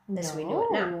Eve, as we know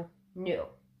it now. No,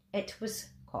 it was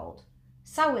called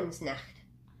Samhainnacht.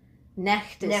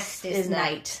 Nacht is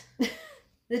night.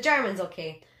 The German's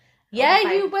okay.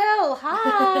 Yeah, you will.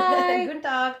 Hi. Guten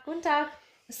Tag. Guten Tag.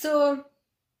 So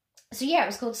yeah, it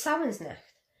was called Samhainnacht.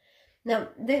 Now,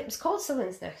 it was called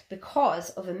Samhainnacht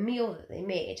because of a meal that they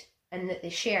made and that they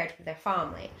shared with their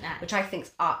family, which I think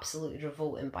is absolutely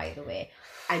revolting, by the way.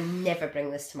 I never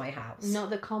bring this to my house. Not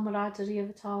the camaraderie of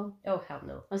it all. Oh, hell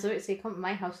no. I was about to say, come to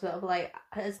my house, that'll be like,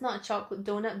 it's not a chocolate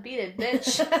donut, beat it,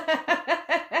 bitch.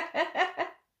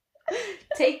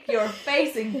 Take your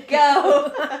face and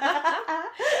go.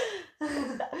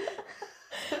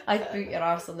 I'd boot your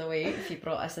arse on the way if you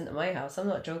brought us into my house. I'm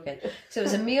not joking. So it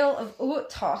was a meal of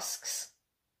oat husks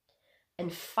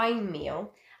and fine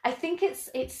meal. I think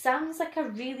it sounds like a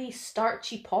really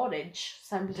starchy porridge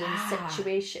sounding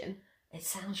situation. It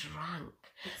sounds rank.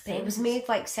 But it was made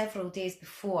like several days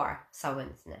before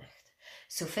Samhainnacht.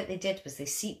 So what they did was they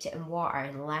steeped it in water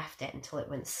and left it until it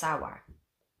went sour.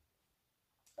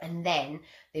 And then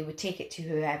they would take it to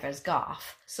whoever's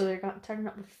gaff. So they're turning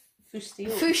up with fusty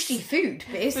oats. Fusty food,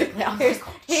 basically.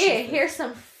 Here's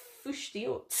some fusty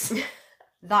oats.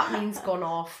 That means gone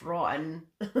off, rotten.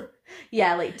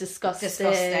 Yeah, like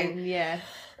disgusting. Yeah.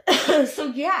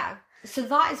 So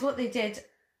that is what they did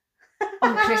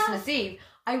on Christmas Eve.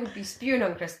 I would be spewing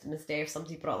on Christmas Day if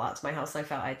somebody brought that to my house and I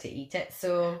felt I had to eat it.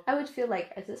 So I would feel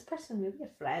like, is this person really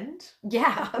a friend?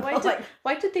 Yeah.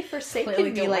 Why did they forsake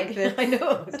me like this? I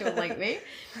know, don't like me.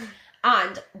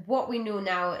 And what we know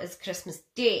now as Christmas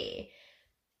Day,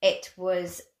 it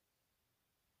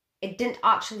didn't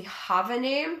actually have a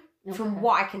name. Okay. From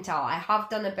what I can tell, I have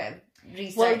done a bit of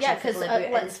research. Well, yeah, because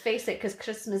let's face it, because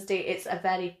Christmas Day, it's a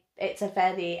very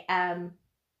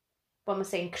what am I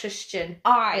saying? Christian.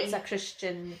 Aye. It's a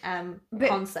Christian But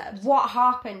concept. what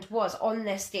happened was on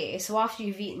this day, so after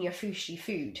you've eaten your fushy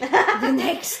food, the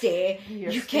next day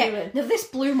You're you spewing. get. Now this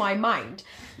blew my mind,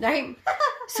 right?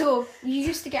 So you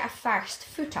used to get a first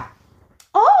footer.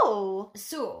 Oh!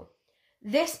 So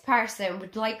this person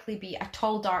would likely be a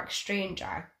tall, dark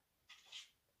stranger.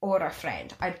 Or a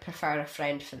friend. I'd prefer a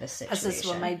friend for this situation. As is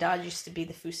what my dad used to be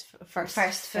the first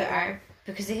footer.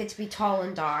 Because they had to be tall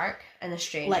and dark and a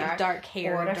stranger. like dark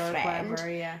hair or a or friend. whatever,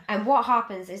 yeah. And what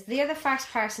happens is they're the first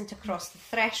person to cross the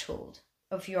threshold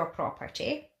of your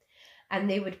property, and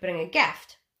they would bring a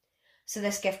gift. So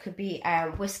this gift could be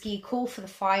whiskey, coal for the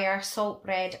fire, salt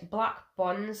bread, black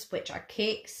buns, which are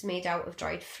cakes made out of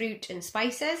dried fruit and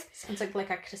spices. Sounds like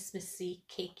a Christmassy,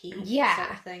 cakey Yeah.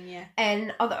 sort of thing, yeah.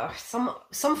 And other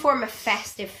some form of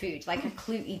festive food, like a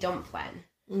clutie dumpling.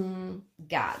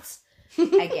 Gads.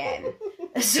 Again.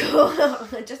 So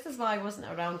just as well I wasn't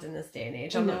around in this day and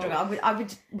age. I'm not joking.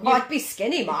 I'd be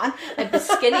skinny, man. I'd be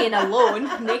skinny and alone.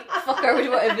 Nick fucker would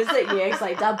want to visit you. It's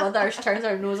like Dad Brothers turns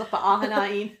our nose up at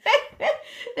Ahanain.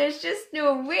 There's just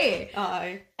no way.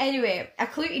 Aye. Anyway, a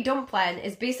clutie dumpling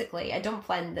is basically a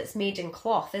dumpling that's made in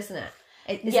cloth, isn't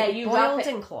it? Is Yeah, it you wrap boiled it-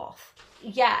 in cloth.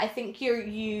 Yeah, I think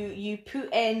you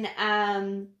put in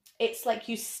it's like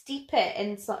you steep it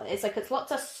in it's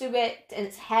lots of suet and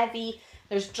it's heavy.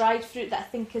 There's dried fruit that I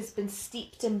think has been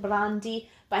steeped in brandy,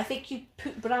 but I think you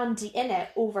put brandy in it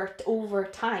over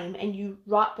time, and you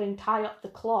wrap and tie up the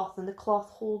cloth, and the cloth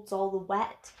holds all the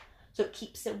wet, so it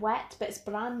keeps it wet. But it's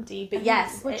brandy. But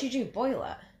yes, What do you do? Boil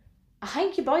it? I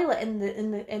think you boil it in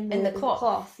the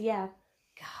cloth? Yeah.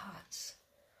 God.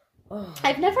 Oh,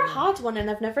 I've never had one and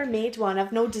I've never made one.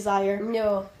 I've no desire.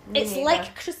 no. me It's neither.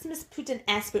 like Christmas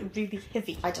pudding-esque, but really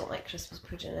heavy. I don't like Christmas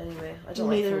pudding anyway. I don't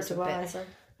Neither like things do with I. bits in.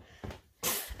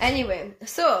 Anyway,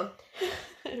 so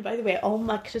By the way, all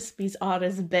my Crispies are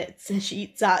as bits, and she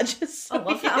eats that. Just so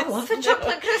I love a you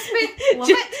chocolate know. crispy. Love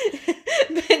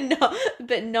it.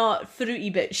 but not fruity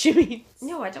bits. She means.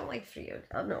 No, I don't like fruit.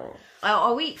 No,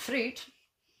 I'll eat fruit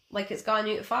like it's gone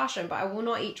out of fashion, but I will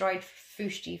not eat dried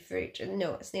fusty fruit.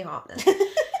 No, it's not happening.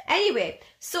 Anyway,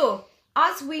 so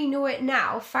as we know it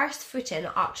now, first footing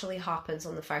actually happens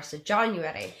on the 1st of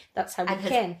January That's how we and has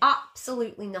can.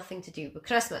 absolutely nothing to do with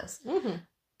Christmas. Mm-hmm.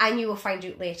 And you will find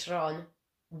out later on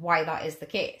why that is the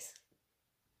case.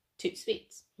 Toot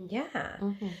sweets. Yeah.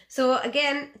 Mm-hmm. So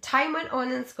again, time went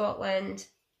on in Scotland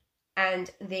and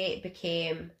they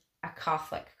became a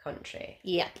Catholic country.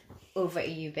 Yep. Over to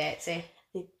you, Betsy.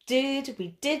 We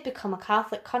did become a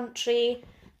Catholic country,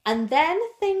 and then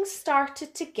things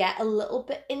started to get a little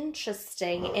bit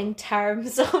interesting in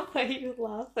terms of why are you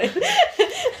laughing?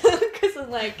 Because I'm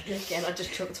like, Again, I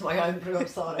just choked my own brew, I'm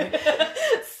sorry.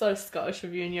 so Scottish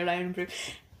reviewing your own brew.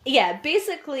 Yeah,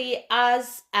 basically,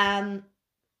 as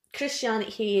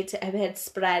Christianity had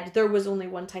spread, there was only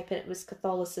one type, and it was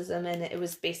Catholicism, and it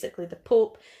was basically the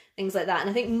Pope, things like that. And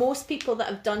I think most people that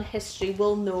have done history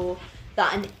will know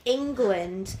that in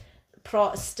England,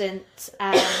 Protestant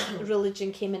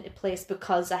religion came into place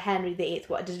because Henry VIII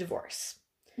wanted a divorce.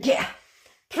 Yeah.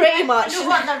 Pretty much.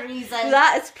 No other reason.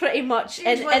 That is pretty much. He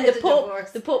And wanted the a Pope,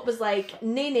 divorce. the Pope was like,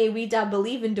 nay, we don't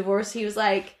believe in divorce. He was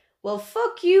like, well,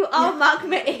 fuck you, I'll make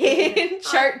my own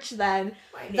church then.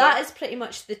 That is pretty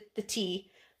much the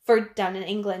tea for down in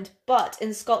England. But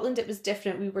in Scotland, it was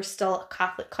different. We were still a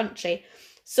Catholic country.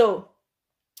 So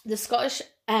the Scottish,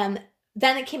 then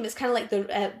it came, it's kind of like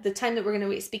the time that we're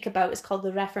going to speak about is called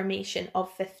the Reformation of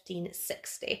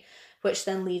 1560, which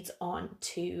then leads on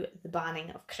to the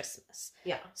banning of Christmas.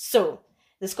 Yeah. So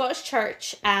the Scottish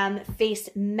Church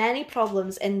faced many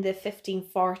problems in the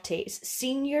 1540s.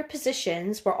 Senior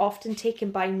positions were often taken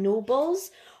by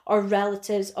nobles or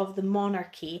relatives of the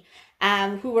monarchy,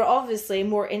 who were obviously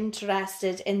more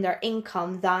interested in their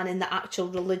income than in the actual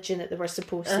religion that they were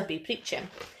supposed to be preaching.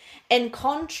 In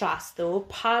contrast, though,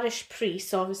 parish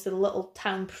priests, obviously the little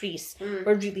town priests,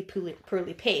 were really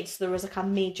poorly paid. So there was like a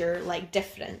major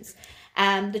difference.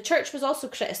 The church was also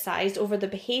criticised over the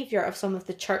behaviour of some of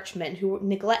the churchmen who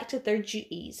neglected their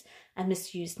duties and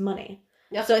misused money.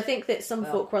 Yep. So I think that some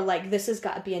folk were like, this has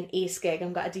got to be an ace gig,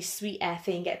 I'm got to do sweet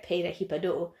effing and get paid a heap of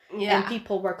dough. Yeah. And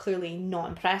people were clearly not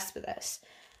impressed with this.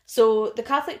 So the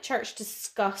Catholic Church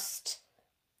discussed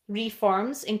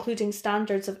reforms, including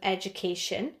standards of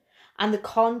education and the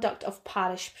conduct of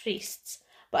parish priests.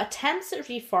 But attempts at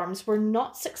reforms were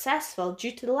not successful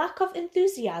due to the lack of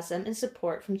enthusiasm and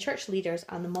support from church leaders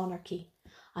and the monarchy.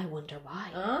 I wonder why.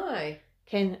 Aye.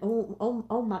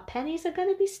 Oh, my pennies are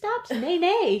going to be stabbed? Nay,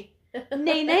 nay.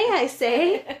 Nay, nay, I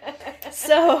say.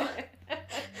 So...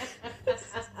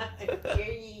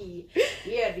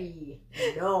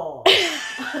 No.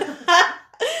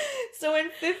 So in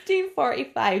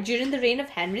 1545, during the reign of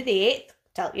Henry VIII,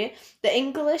 tell you, the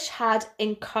English had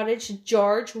encouraged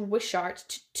George Wishart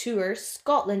to tour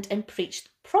Scotland and preach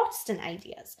Protestant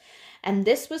ideas. And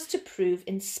this was to prove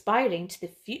inspiring to the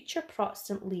future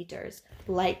Protestant leaders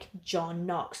like John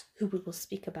Knox, who we will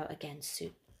speak about again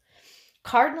soon.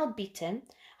 Cardinal Beaton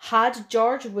had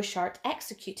George Wishart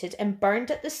executed and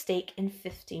burned at the stake in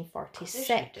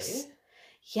 1546.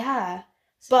 Yeah,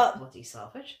 but bloody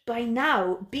savage. by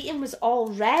now Beaton was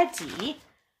already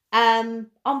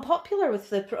unpopular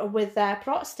with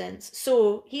Protestants,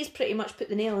 so he's pretty much put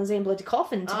the nail in his own bloody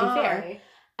coffin, to be fair.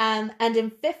 And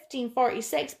in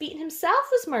 1546, Beaton himself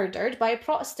was murdered by a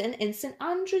Protestant in St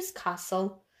Andrew's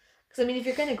Castle. Because, I mean, if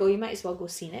you're going to go, you might as well go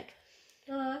scenic.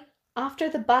 After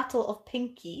the Battle of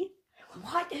Pinkie...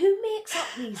 What? Who makes up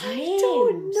these names? I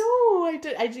don't know.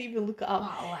 I didn't even look it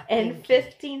up. In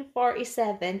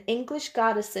 1547, English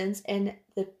garrisons in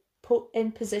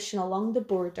position along the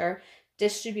border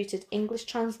distributed English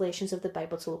translations of the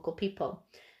Bible to local people.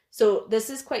 So this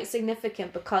is quite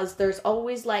significant because there's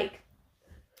always like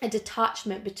a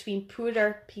detachment between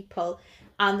poorer people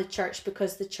and the church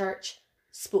because the church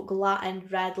spoke Latin,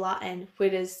 read Latin,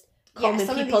 whereas common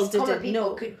people didn't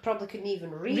know. Probably couldn't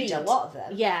even read a lot of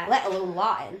them. Yeah. Let alone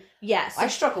Latin. Yes. I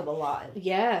struggle with Latin.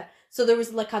 Yeah. So there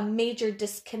was like a major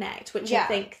disconnect, which I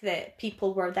think that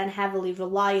people were then heavily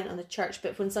reliant on the church.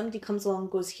 But when somebody comes along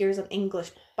and goes, here's an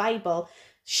English Bible,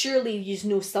 surely you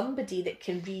know somebody that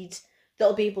can read,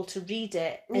 that'll be able to read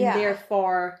it. And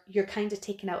therefore you're kind of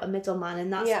taking out a middleman,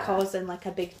 and that's causing like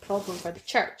a big problem for the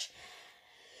church.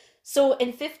 So in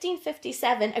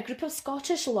 1557, a group of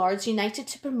Scottish lords united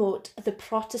to promote the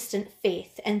Protestant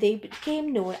faith, and they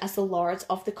became known as the Lords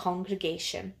of the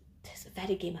Congregation. This is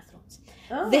very Game of Thrones.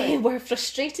 They were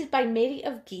frustrated by Mary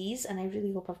of Guise, and I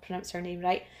really hope I've pronounced her name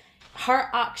right, her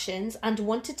actions, and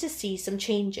wanted to see some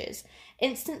changes.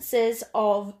 Instances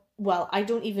of, well, I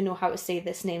don't even know how to say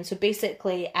this name. So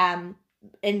basically,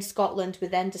 in Scotland, we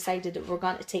then decided that we're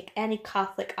going to take any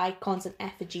Catholic icons and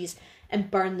effigies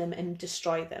and burn them and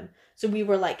destroy them. So we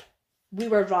were rioting. We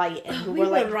were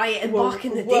rioting back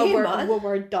in the day, man.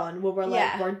 We're done.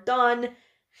 We're done.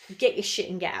 Get your shit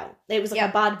and get out. It was like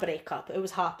a bad breakup. It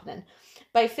was happening.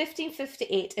 By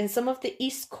 1558, in some of the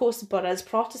East Coast boroughs,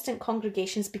 Protestant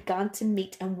congregations began to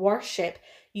meet and worship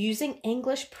using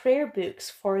English prayer books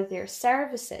for their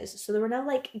services. So they were now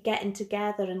like getting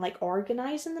together and like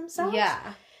organising themselves.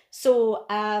 Yeah. So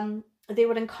they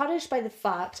were encouraged by the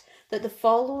fact that the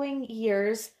following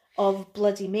years of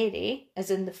Bloody Mary,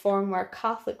 as in the former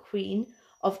Catholic Queen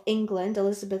of England,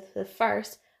 Elizabeth I,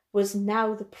 was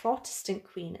now the Protestant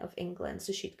Queen of England.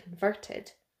 So she'd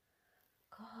converted.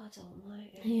 God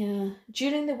almighty. Yeah.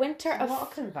 During the winter of...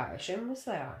 What conversion was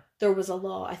there? There was a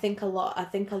lot. I think a lot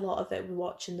of it,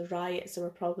 watching the riots, they were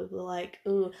probably like,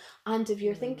 oh. And if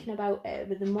you're thinking about it,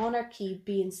 with the monarchy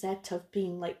being said to have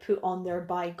been like put on there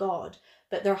by God,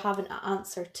 but they're having to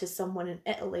answer to someone in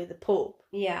Italy, the Pope.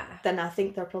 Yeah. Then I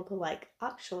think they're probably like,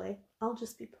 actually, I'll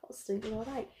just be Protestant, you're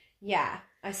alright. Yeah.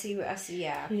 I see. I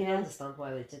can understand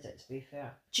why they did it, to be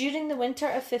fair. During the winter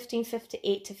of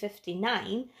 1558 to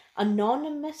 59,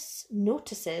 anonymous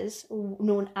notices,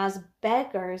 known as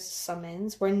beggars'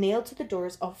 summons, were nailed to the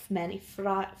doors of many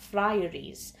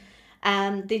friaries.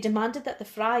 They demanded that the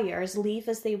friars leave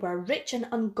as they were rich and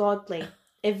ungodly.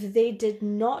 If they did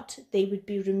not, they would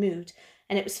be removed.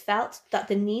 And it was felt that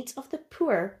the needs of the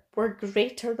poor were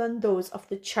greater than those of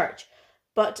the church,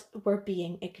 but were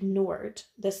being ignored.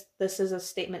 This is a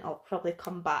statement I'll probably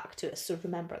come back to, so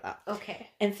remember that.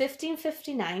 Okay. In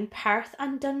 1559, Perth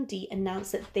and Dundee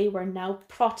announced that they were now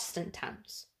Protestant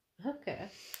towns. Okay.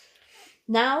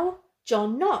 Now,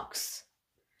 John Knox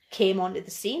came onto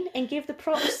the scene and gave the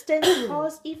Protestant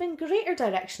cause even greater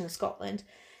direction in Scotland.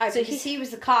 So he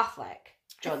was a Catholic,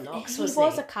 John Knox, he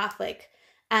was a Catholic.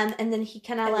 And then he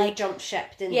kind of like... jumped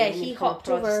ship, didn't he? Yeah, he hopped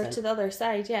over to the other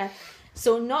side, yeah.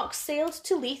 So Knox sailed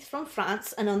to Leith from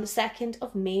France and on the 2nd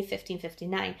of May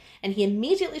 1559, and he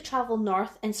immediately travelled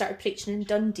north and started preaching in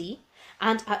Dundee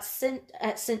and at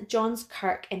St John's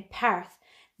Kirk in Perth.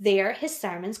 There, his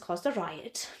sermons caused a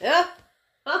riot.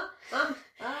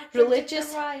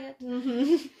 Religious riot.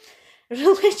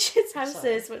 Religious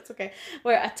houses,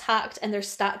 were attacked and their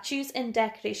statues and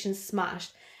decorations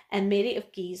smashed. And Mary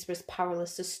of Guise was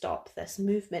powerless to stop this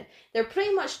movement. They're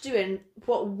pretty much doing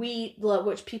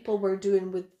which people were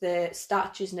doing with the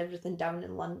statues and everything down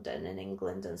in London and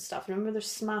England and stuff. Remember, they're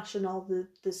smashing all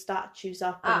the statues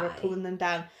up and they're pulling them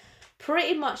down.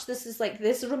 pretty much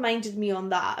this reminded me on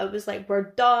that. It was like,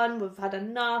 we're done, we've had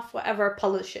enough, whatever,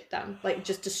 pull the shit down, like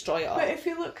just destroy it all. But if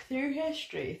you look through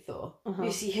history, though,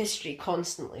 you see history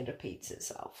constantly repeats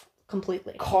itself.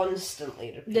 Completely.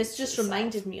 Constantly repeats This just itself.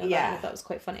 reminded me of that, and I thought it was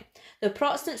quite funny. The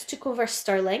Protestants took over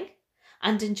Stirling,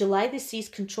 and in July they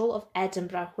seized control of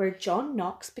Edinburgh, where John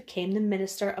Knox became the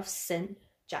minister of St.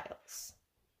 Giles.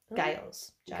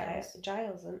 Giles,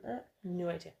 isn't it? no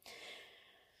idea.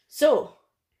 So,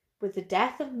 with the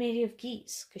death of Mary of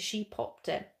Guise, because she popped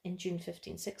in June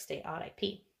 1560,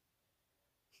 R.I.P.,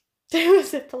 there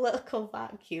was a political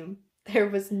vacuum. There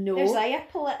was no... There's a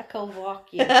political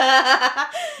vacuum.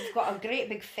 We've got a great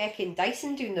big feckin'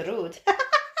 Dyson down the road.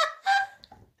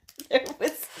 There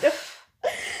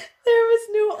was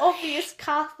no obvious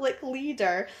Catholic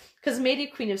leader, because Mary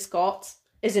Queen of Scots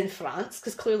is in France,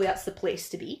 because clearly that's the place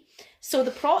to be. So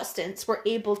the Protestants were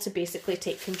able to basically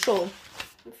take control.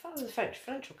 In fact, the French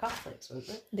were Catholics, weren't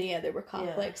they? Yeah, they were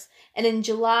Catholics. Yeah. And in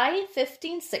July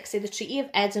 1560, the Treaty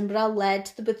of Edinburgh led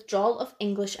to the withdrawal of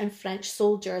English and French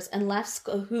soldiers and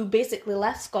who basically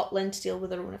left Scotland to deal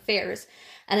with their own affairs.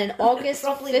 And in August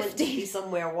probably went to be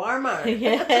somewhere warmer.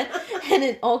 Yeah. And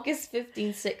in August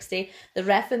 1560, the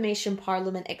Reformation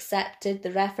Parliament accepted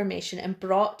the Reformation and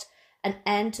brought an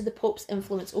end to the Pope's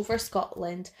influence over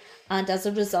Scotland, and as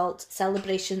a result,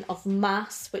 celebration of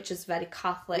Mass, which is a very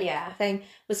Catholic thing,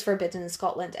 was forbidden in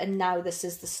Scotland, and now this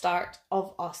is the start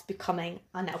of us becoming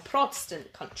a now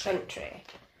Protestant country.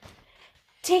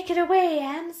 Take it away,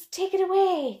 Ems, take it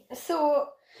away. So,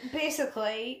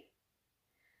 basically,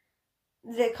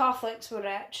 the Catholics were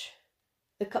rich.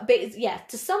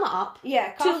 To sum it up,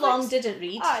 too long didn't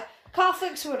read.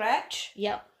 Catholics were rich.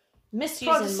 Yep. Misusing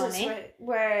Protestants money.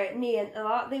 were nae into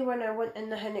that. They weren't wanting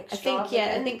nothing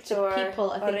extravagant. I think the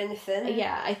people, or anything.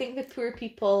 Yeah, I think the poor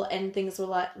people and things were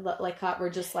like that were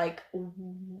just like,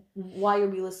 why are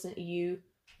we listening to you?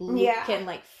 Looking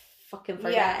like fucking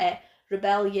forget it.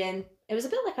 Rebellion. It was a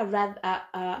bit like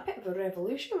a bit of a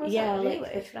revolution, wasn't it? Really?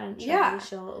 Like the French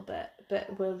Revolution a little bit,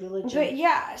 but with religion.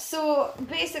 But so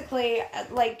basically,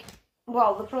 the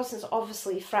Protestants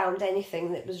obviously frowned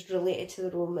anything that was related to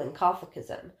the Roman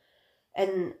Catholicism.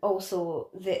 And also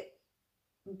that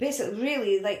basically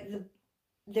really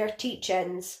their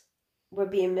teachings were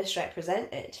being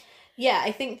misrepresented. Yeah,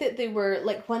 I think that they were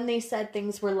when they said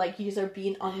things were like, yous are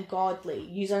being ungodly,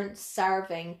 yous aren't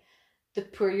serving the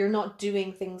poor, you're not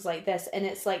doing things like this, and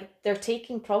it's like they're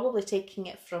probably taking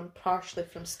it partially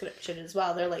from scripture as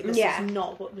well. They're like, this is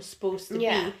not what was supposed to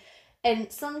be. And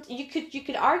you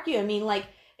could argue, I mean,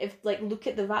 if look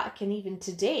at the Vatican even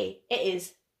today, it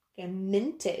is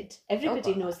minted.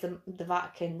 Everybody knows the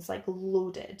Vatican's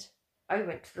loaded. I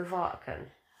went to the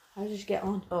Vatican. How did you get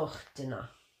on? Oh, dinner.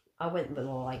 I went with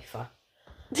a lifer.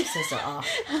 Says it off.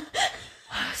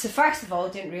 So first of all, I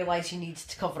didn't realise you needed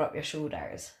to cover up your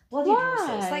shoulders. Bloody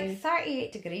roasted. It's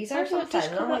 38 degrees or something.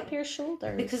 Just cover up your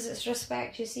shoulders. Because it's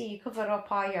respect, you see. You cover up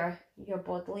all your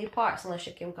bodily parts unless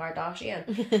you're Kim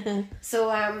Kardashian. So,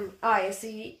 so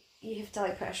you have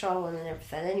to put a shawl on and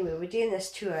everything. Anyway, we're doing this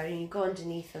tour and you go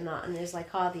underneath and that, and there's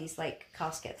all these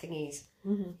casket thingies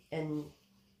and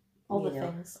all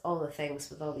the things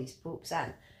with all these popes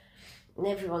in. And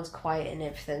everyone's quiet and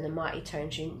everything, and Matty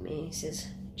turns around to me and he says,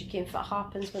 "Do you care if it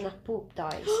happens when a pope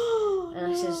dies?" And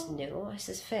I says, "No." I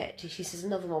says, "Fit." She says,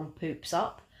 "Another one poops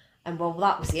up." And well,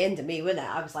 that was the end of me, wasn't it?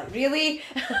 I was like, really?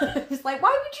 I was like, why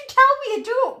would you tell me a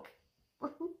joke?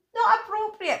 Not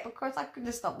appropriate, because I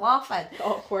couldn't stop laughing.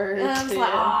 Awkward. And I was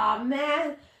like, oh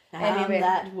man. Anyway,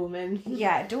 that woman.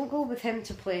 Yeah, don't go with him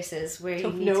to places where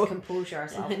you need to compose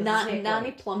yourself.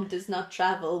 Nanny Plum does not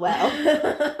travel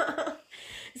well.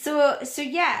 So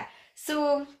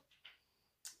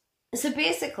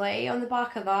basically, on the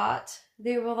back of that,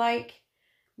 they were like,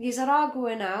 "These are all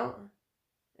going out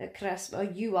at Christmas, or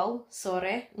you will,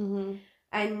 sorry." Mm-hmm.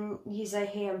 And you're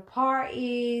having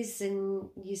parties, and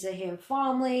you're having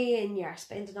family, and you're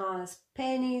spending all these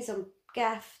pennies on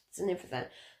gifts and everything.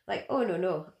 Like, oh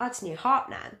no, that's not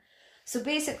happening. So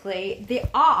basically, they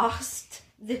asked,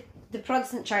 the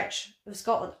Protestant Church of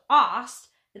Scotland asked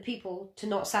the people to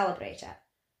not celebrate it.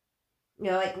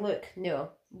 Look, no,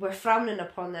 we're frowning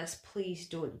upon this, please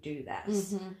don't do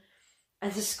this. Mm-hmm.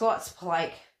 And the Scots were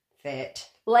like, fit.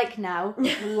 Now,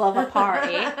 love a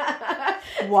party.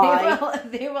 Why?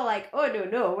 They were like, oh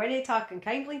no, we're not talking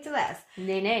kindly to this.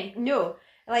 Nay. No,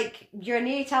 you're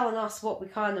not telling us what we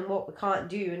can and what we can't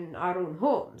do in our own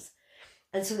homes.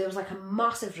 And so there was a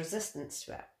massive resistance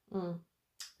to it. Mm.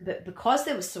 But because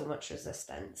there was so much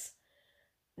resistance,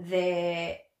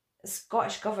 the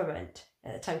Scottish government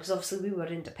at the time, because obviously we were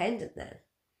independent then.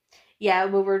 Yeah,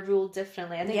 we were ruled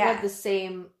differently. I think we had the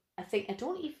same I think I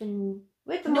don't even.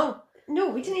 We had the No. no,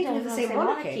 we didn't even have the same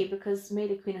monarchy. because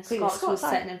Mary Queen of Queen of Scots was Scots,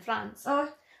 aye. sitting in France.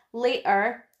 Oh,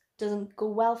 Later, doesn't go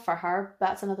well for her, but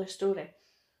that's another story.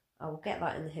 I will get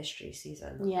that in the history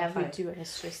season. Yeah, Fine. we do a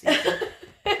history season.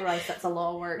 Christ, that's a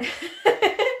lot of work.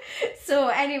 So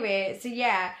anyway,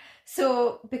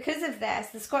 so because of this,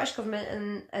 the Scottish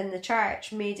government and the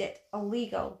church made it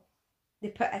illegal. They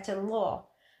put it in law.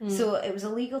 So it was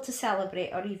illegal to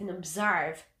celebrate or even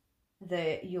observe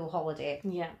the Yule holiday.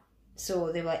 Yeah.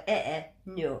 So they were like,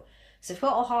 no. So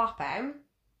what will happen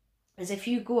is if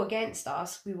you go against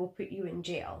us, we will put you in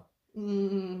jail.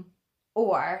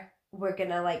 Or we're going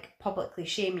to like publicly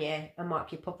shame you and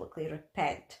make you publicly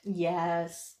repent.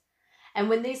 Yes. And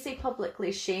when they say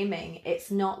publicly shaming, it's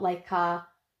not like a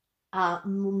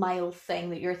mild thing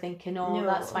that you're thinking, oh, No.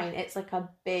 that's fine. It's like a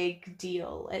big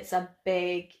deal. It's a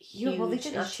big, huge Well, they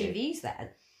didn't have issue. TVs then.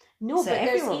 No, So but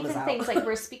there's everyone was even out. things like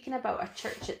we're speaking about a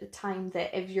church at the time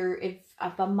that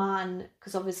if a man,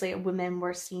 because obviously women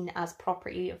were seen as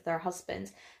property of their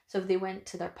husbands, so if they went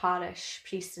to their parish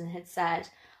priest and had said,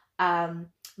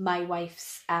 my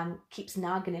wife keeps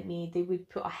nagging at me, they would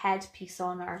put a headpiece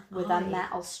on her with a Aye.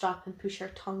 metal strap and push her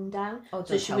tongue down, Oh, so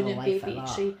don't she tell my wouldn't be wife able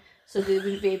like to, so they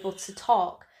wouldn't be able to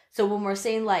talk. So when we're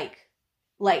saying like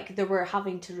they were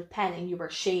having to repent and you were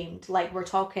shamed, like we're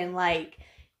talking like,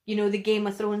 you know, the Game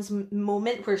of Thrones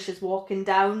moment where she's walking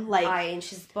down, like, Aye, and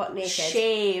she's butt naked.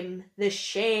 shame,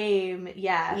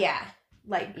 yeah. Yeah.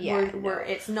 Like, Yeah, we're no.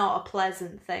 it's not a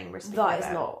pleasant thing we're speaking That about.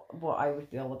 is not what I would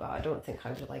be all about. I don't think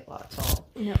I would like that at all.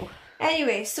 No.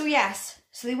 Anyway, so yes.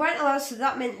 So they weren't allowed, so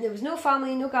that meant there was no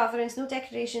family, no gatherings, no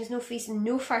decorations, no feasting,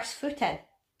 no first footing.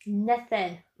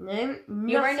 Nothing. No,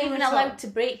 You weren't nothing even at all. allowed to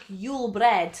break Yule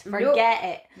bread. Forget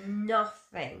it.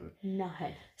 Nothing.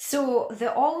 Nothing. So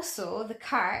the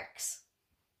Kirks,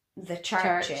 the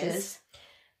churches,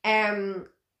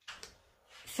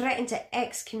 threatened to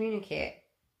excommunicate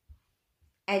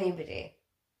anybody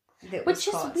that was Which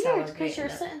is caught weird, because you're celebrating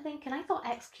it. sitting thinking, I thought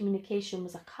excommunication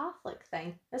was a Catholic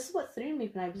thing. This is what threw me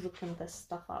when I was looking this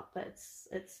stuff up, but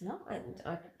it's not. And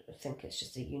I think it's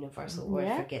just a universal word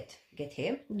Yeah. for get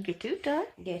him. Get out there.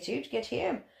 Get out, get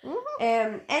him.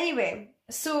 Mm-hmm. Anyway,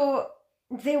 so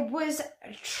there was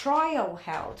a trial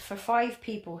held for 5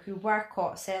 people who were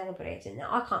caught celebrating. Now,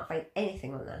 I can't find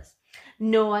anything on this.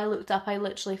 No, I looked up. I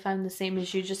literally found the same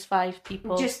as you, just 5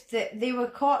 people. Just that they were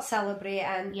caught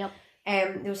celebrating. Yep.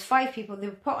 There was 5 people, they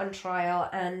were put on trial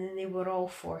and then they were all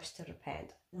forced to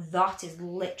repent. That is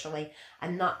literally,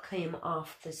 and that came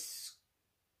off the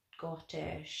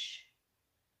Scottish,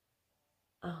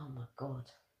 oh my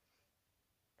god,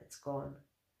 it's gone.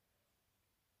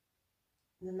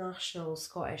 The National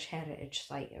Scottish Heritage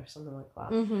Site or something like that.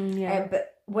 Mm-hmm, yeah.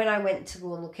 But when I went to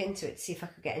go and look into it to see if I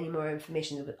could get any more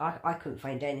information, I couldn't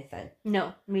find anything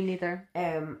No, me neither.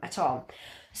 at all.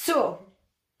 So,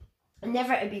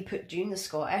 never to be put down the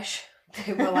Scottish.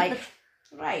 They were like,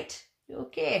 right,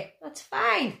 okay, that's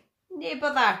fine. No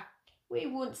bother. We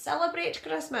won't celebrate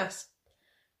Christmas.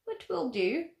 What we'll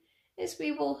do is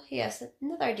we will, yes,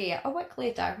 another day, a week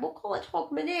later, we'll call it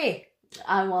Hogmanay.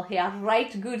 And we'll have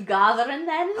right good gathering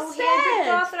then Oh, instead. yeah,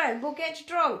 good gathering. We'll get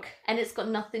drunk. And it's got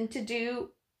nothing to do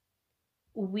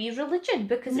with religion,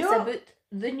 because No. it's about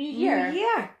the new year. New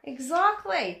Year,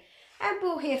 exactly. And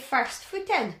we'll have first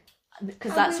footing.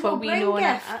 Because And that's we what will we bring know it.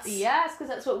 gifts. Yes, because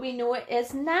that's what we know it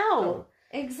is now. Oh,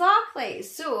 exactly.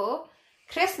 So,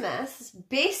 Christmas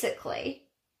basically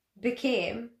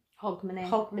became Hogmanay.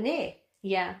 Hogmanay.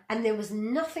 Yeah. And there was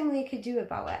nothing they could do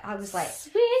about it. I was like,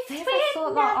 Sweet, if I ever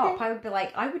thought that nothing. up, I would be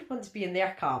like, I would want to be in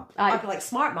their camp. Aye. I'd be like,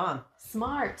 smart man.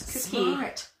 Smart. Cookie.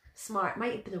 Smart.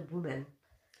 Might have been a woman.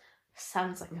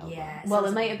 Sounds like a Yeah, Well,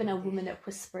 sounds it might like have been a a woman that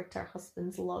whispered to her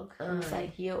husband's lug and was Aye.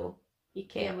 like, yo, you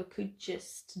can Yeah. we could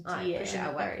just do Aye, it push in it the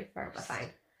away. very But first. fine.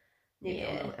 Nobody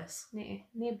Yeah. will notice. No,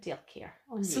 nobody will care.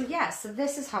 On So you. yes, so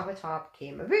this is how it all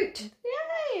came about.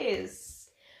 Yes.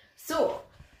 So,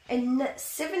 in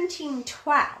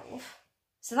 1712,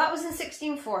 so that was in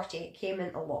 1640, it came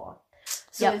into law.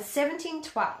 So Yep. in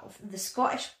 1712, the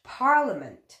Scottish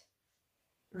Parliament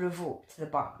revoked the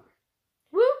ban.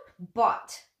 Whoop.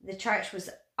 But the church was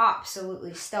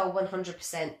absolutely still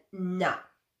 100% no.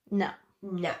 No.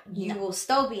 No. You will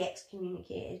still be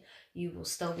excommunicated. You will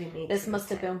still be made This to must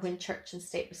have been repent. when church and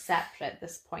state was separate at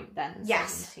this point then. In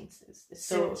Yes.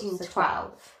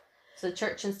 1712. So the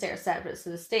church and state are separate. So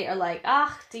the state are like,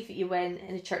 defeat you win.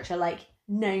 And the church are like,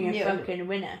 no, you're No. fucking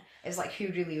winner. It's like, who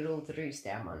really ruled the roost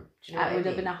there, man? Do you know That what I would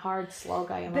have mean? been a hard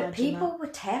slog, I imagine. But people were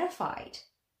terrified.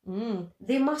 Mm.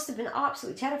 They must have been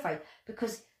absolutely terrified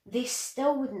because they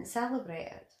still wouldn't celebrate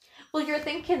it. Well, you're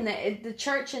thinking that the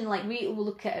church and like we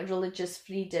look at religious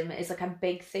freedom is like a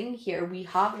big thing here. We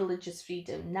have religious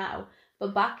freedom now,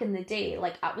 but back in the day,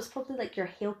 like it was probably like your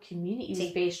whole community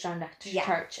was based around a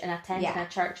church, and attending a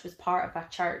church was part of a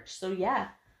church. So yeah,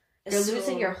 you're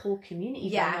losing your whole community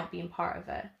by not being part of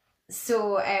it.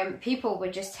 So people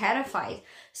were just terrified.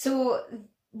 So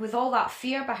with all that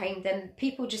fear behind them,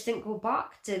 people just didn't go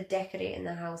back to decorating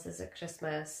the houses at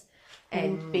Christmas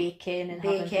and baking and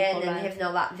having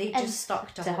all that. They just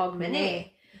stuck to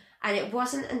Hogmanay. And it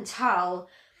wasn't until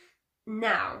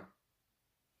now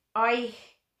I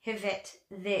have it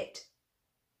that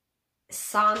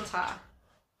Santa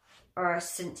or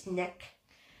Saint Nick,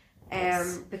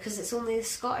 because it's only the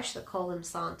Scottish that call him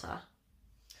Santa.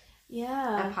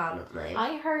 Yeah, apparently.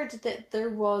 I heard that there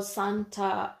was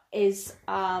Santa is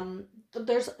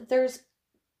there's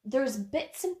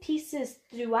bits and pieces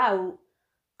throughout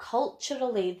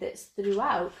culturally that's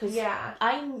throughout, because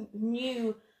I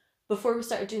knew before we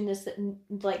started doing this that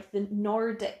like the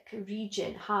Nordic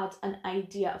region had an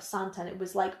idea of Santa, and it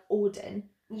was like Odin.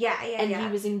 He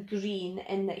was in green,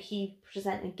 and that he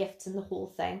presented gifts and the whole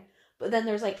thing. But then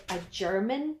there's like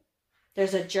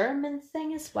there's a German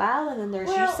thing as well, and then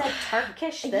you said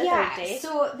Turkish the other day.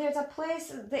 So there's a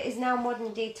place that is now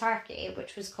modern day Turkey,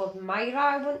 which was called Myra,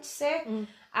 I want to say.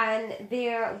 And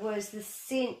there was the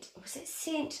Saint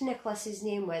Nicholas his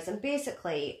name was, and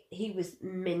basically he was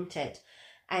minted,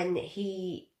 and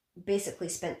he basically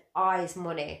spent all his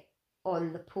money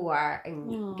on the poor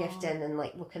and gifting and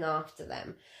like looking after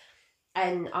them.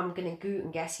 And I'm gonna go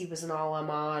and guess he was an all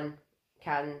man,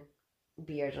 can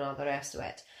beard and all the rest of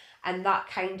it. And that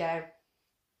kind of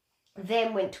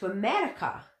then went to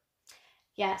America.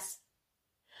 Yes.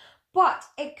 But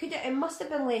it must have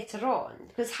been later on,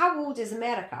 because how old is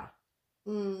America?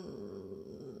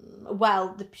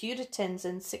 Well, the Puritans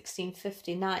in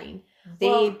 1659,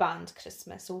 they banned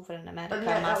Christmas over in America,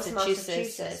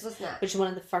 Massachusetts, wasn't it? Which is one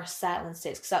of the first settling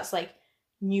states, because that's like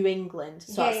New England,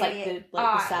 so it's like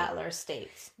the settler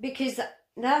states. Because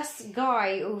this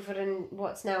guy over in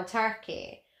what's now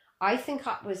Turkey, I think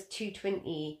that was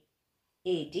 220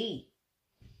 AD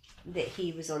that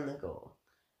he was on the go.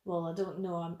 Well, I don't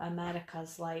know.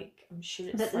 America's like, I'm sure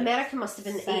it's but like America must have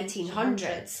been the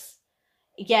 1800s.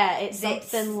 Yeah, it's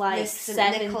something like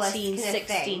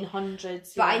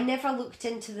 1600s. But I never looked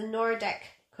into the Nordic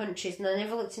countries, and I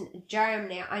never looked into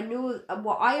Germany. I know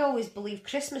what I always believed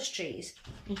Christmas trees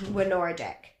were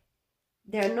Nordic.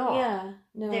 They're not. Yeah,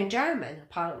 no. They're German,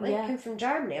 apparently. They came from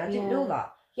Germany. I didn't know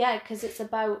that. Yeah, because it's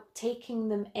about taking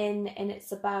them in, and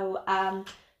it's about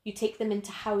you take them in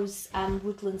to house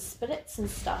woodland spirits and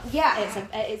stuff. Yeah,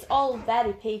 it's all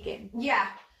very pagan. Yeah.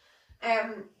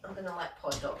 I'm gonna let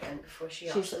Pod in before she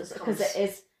actually comes. Because it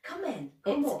is. Come in.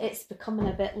 It's becoming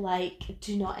a bit like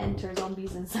do not enter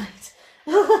zombies inside.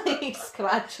 Like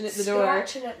scratching at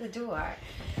the door.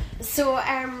 So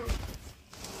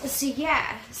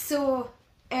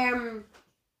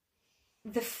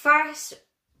the first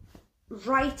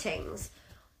writings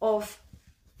of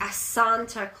a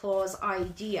Santa Claus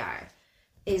idea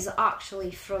is actually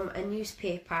from a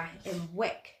newspaper in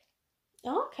Wick.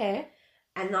 Okay.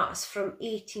 And that's from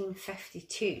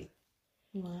 1852.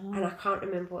 Wow. And I can't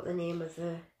remember what the name of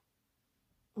the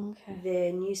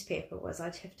newspaper was.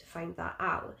 I'd have to find that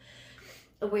out.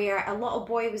 Where a little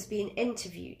boy was being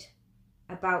interviewed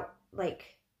about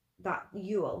like that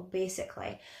Yule,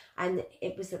 basically. And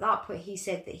it was at that point he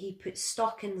said that he put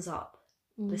stockings up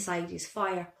beside his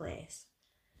fireplace.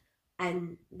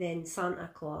 And then Santa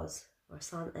Claus or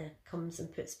Santa comes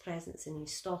and puts presents in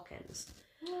his stockings.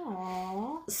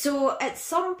 Aww. So at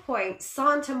some point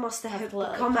Santa must have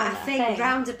become a thing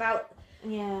round about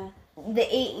the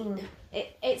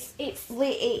it's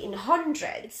late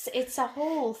 1800s. It's a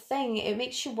whole thing. It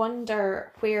makes you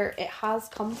wonder where it has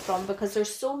come from, because there's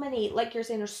so many, like you're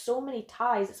saying, there's so many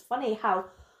ties. It's funny how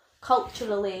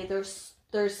culturally there's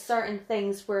certain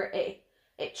things where it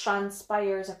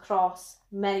transpires across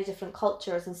many different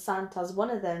cultures, and Santa's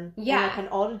one of them. Yeah, like an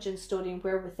origin story and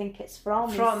where we think it's from.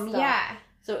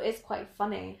 So it's quite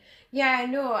funny. Yeah, I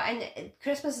know. And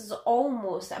Christmas is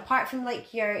almost, apart from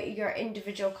like your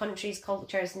individual countries'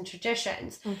 cultures and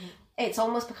traditions, it's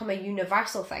almost become a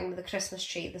universal thing with the Christmas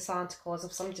tree, the Santa Claus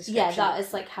of some description. Yeah, that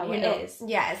is like how it is.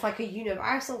 Yeah, it's like a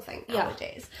universal thing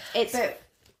nowadays.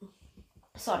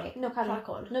 Sorry. No, carry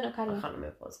on. No, carry on. I can't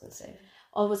remember what I was going to say.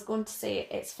 I was going to say,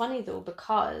 it's funny though,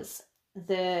 because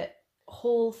the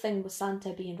whole thing with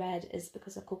Santa being red is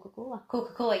because of Coca-Cola.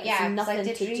 Yeah. It's nothing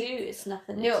to do. It's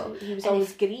nothing to do. He was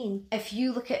always green. If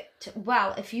you look at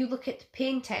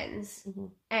paintings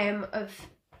of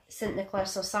St.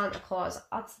 Nicholas or Santa Claus,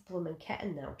 that's the blooming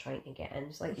kitten now trying to get in.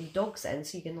 It's like, the dog's in,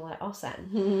 so you can let us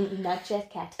in. Not yet,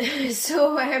 cat.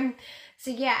 So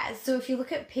if you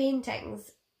look at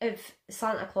paintings of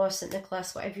Santa Claus, St.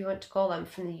 Nicholas, whatever you want to call him,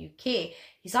 from the UK,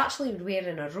 he's actually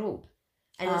wearing a robe.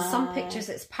 And in some pictures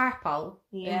it's purple,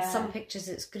 in some pictures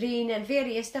it's green, and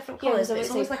various different colours. So it's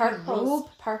almost like a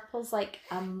robe. Purple's like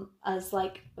as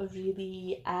like a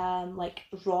really like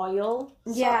royal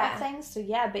sort of thing. So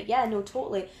no,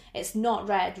 totally. It's not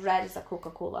red. Red is a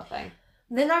Coca-Cola thing.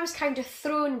 Then I was kind of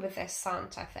thrown with this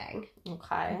Santa thing.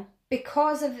 Okay.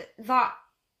 Because of that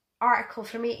article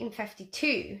from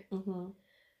 1852,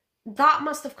 that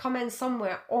must have come in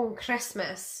somewhere on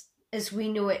Christmas as we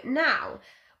know it now.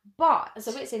 But as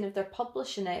I was saying, if they're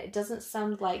publishing it, it doesn't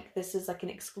sound like this is like an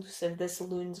exclusive. This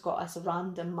loon's got us a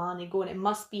random money going. It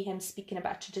must be him speaking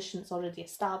about a tradition that's already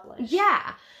established.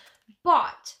 Yeah,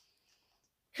 but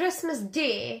Christmas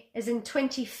Day is in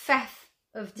 25th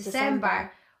of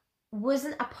December.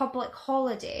 Wasn't a public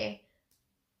holiday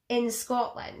in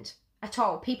Scotland at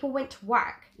all. People went to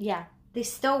work. Yeah. They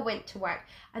still went to work.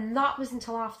 And that was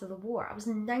until after the war. It was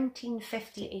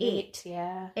 1958.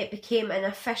 Yeah. It became an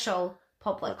official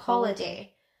public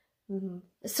holiday.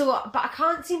 So, but I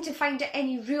can't seem to find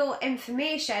any real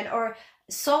information or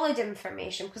solid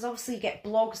information, because obviously you get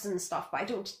blogs and stuff, but I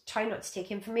don't try not to take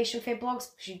information from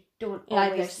blogs because you don't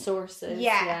always... there's sources.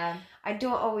 Yeah. I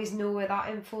don't always know where that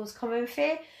info is coming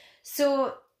from.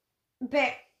 So,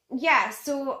 but yeah,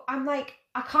 so I'm like,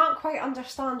 I can't quite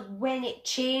understand when it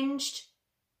changed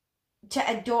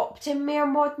to adopt a more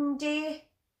modern day.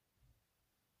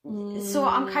 So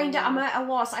I'm at a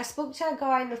loss. I spoke to a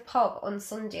guy in the pub on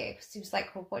Sunday because he was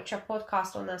like, well, what's your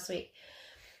podcast on this week?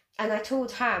 And I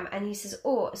told him, and he says,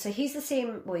 oh, so he's the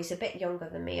same, well, he's a bit younger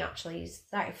than me actually, he's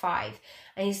 35,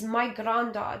 and he's, my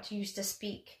granddad used to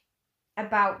speak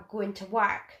about going to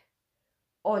work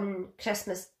on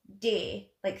Christmas Day,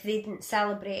 like they didn't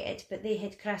celebrate it, but they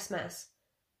had Christmas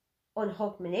on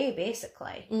Hogmanay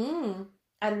basically.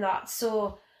 And that,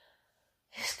 so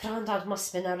his granddad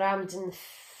must have been around in the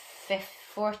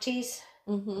 40s.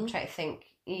 I'm trying to think.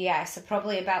 Yeah, so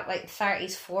probably about like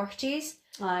 30s, 40s.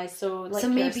 Aye, so like so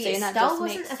maybe it still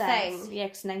wasn't a thing. Yeah,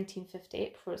 because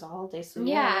 1958 before it was a holiday, so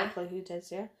likelihood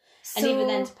is, So, and even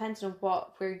then, depending on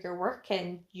where you're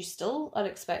working, you still are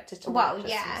expected to work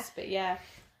Christmas, but yeah.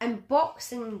 And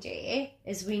Boxing Day,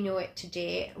 as we know it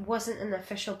today, wasn't an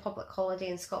official public holiday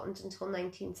in Scotland until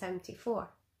 1974.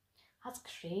 That's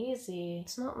crazy.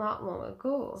 It's not that long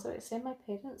ago. So it's saying my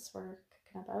parents were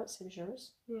kicking about, so was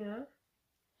yours. Yeah.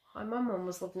 My mum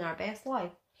was living her best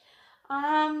life.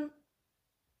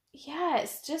 Yeah,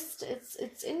 it's just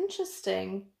it's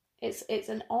interesting. It's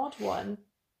an odd one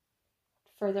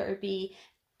for there to be.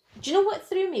 Do you know what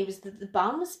threw me was that the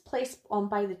ban was placed on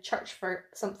by the church for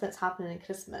something that's happening at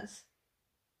Christmas.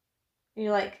 And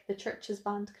you're like, the church has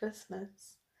banned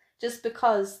Christmas just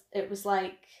because it was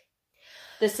like,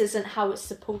 this isn't how it's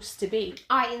supposed to be.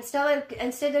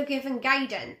 Instead of giving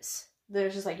guidance, they're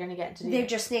just like, you're gonna get into date. They're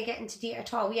just not getting to date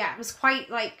at all. Yeah, it was quite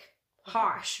like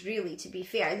harsh, really, to be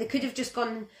fair. They could have just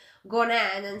gone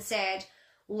in and said,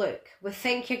 look, we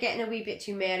think you're getting a wee bit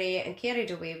too merry and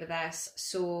carried away with this,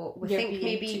 so we think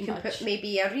maybe you can put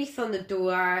maybe a wreath on the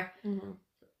door,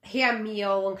 have a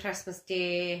meal on Christmas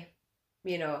Day,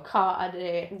 you know. Call it a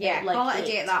day. Yeah, like call it a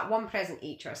day at that, one present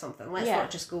each or something. Let's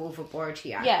not just go overboard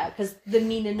here. Yeah, because the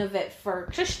meaning of it for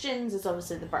Christians is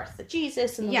obviously the birth of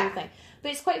Jesus and the whole thing.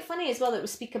 But it's quite funny as well that we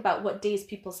speak about what days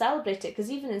people celebrate it, because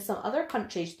even in some other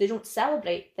countries, they don't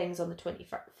celebrate things on the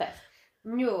 25th.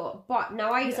 No, but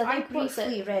now I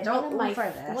briefly read all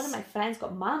over this. One of my friends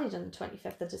got married on the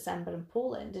 25th of December in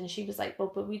Poland, and she was like,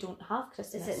 well, but we don't have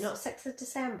Christmas. Is it not 6th of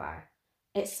December?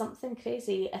 It's something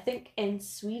crazy. I think in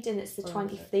Sweden it's the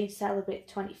 20th. They celebrate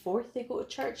the 24th. They go to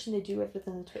church and they do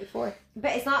everything on the 24th.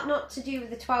 But is that not to do with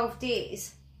the 12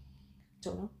 days?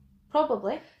 Don't know.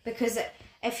 Probably. Because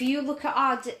if you look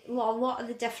at a lot of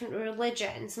the different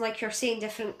religions, and like you're saying,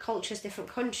 different cultures, different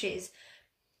countries,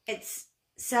 it's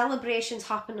celebrations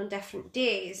happen on different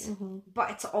days, but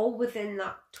it's all within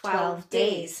that 12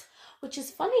 days. Which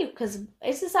is funny, because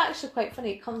this is actually quite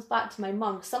funny. It comes back to my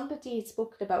mum. Somebody had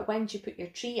spoken about when do you put your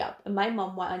tree up, and my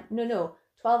mum went, no,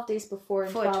 12 days before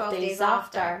and 12 days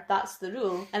after. That's the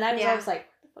rule. And I was always like,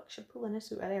 what the fuck should pulling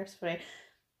this out of there? Sorry.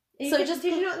 So did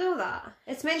you not know that?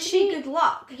 It's meant to be good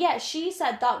luck. Yeah, she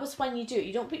said that was when you do it.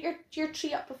 You don't put your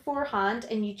tree up beforehand,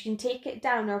 and you can take it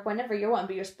down or whenever you want,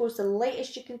 but you're supposed to, the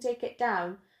latest you can take it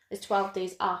down It's 12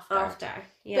 days after.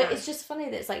 Yeah. But it's just funny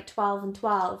that it's like 12 and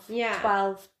 12. Yeah.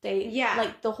 12 days. Yeah.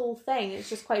 Like the whole thing. It's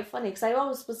just quite funny because I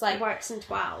always was like... It works in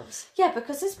 12s. Yeah,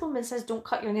 because this woman says don't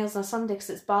cut your nails on a Sunday because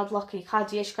it's bad luck and you can't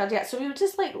do it, you can't do it. So we were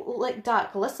just like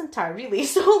Dak, listen to her, really.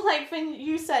 So like when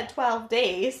you said 12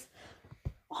 days,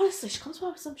 honestly, she comes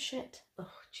up with some shit. Oh,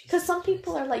 because some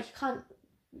people are like,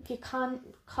 you can't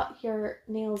cut your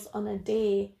nails on a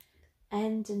day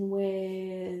ending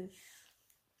with...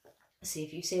 See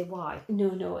if you say why.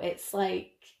 No, it's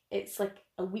like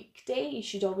a weekday. You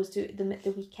should always do them at the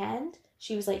weekend.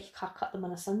 She was like, you can't cut them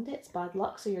on a Sunday, it's bad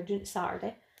luck, so you're doing it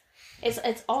Saturday.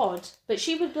 It's odd, but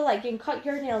she would be like, you can cut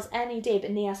your nails any day, but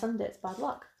no a Sunday, it's bad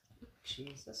luck.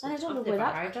 Jesus. And I don't know I've where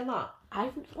never that... heard of that.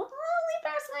 I've... Well, the only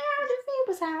person I heard of me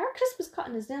was her. Chris was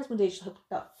cutting his nails one day. She's like, what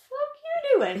the fuck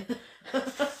you doing?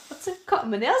 So cut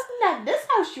my nails? Not in this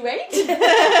house, you ain't.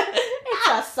 It's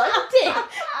a Sunday.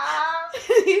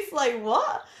 He's like,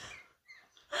 what?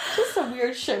 Just some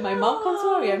weird shit. My mum comes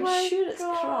over here. I'm sure it's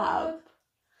crap.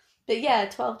 But yeah,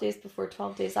 12 days before,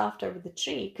 12 days after with the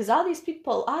tree. Because all these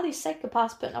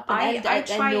psychopaths putting up an end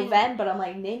in November. I'm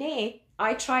like, nay.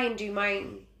 I try and do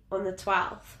mine on the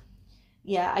 12th.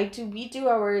 Yeah, I do. We do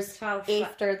ours 12th.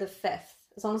 after the 5th.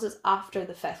 As long as it's after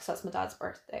the 5th, so that's my dad's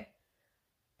birthday.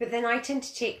 But then I tend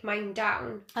to take mine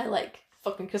down. I like,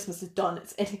 fucking Christmas is done.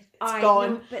 It's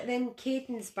gone. Know, but then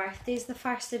Caden's birthday's the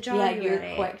 1st of Yeah, January.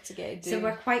 you're quick to get it done. So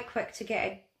we're quite quick to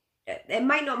get it. It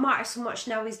might not matter so much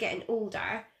now he's getting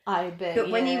older. I bet. But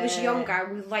when he was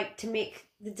younger, we liked to make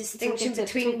the distinction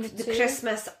between the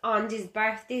Christmas and his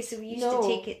birthday. So we used to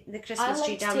take the Christmas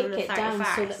tree down on the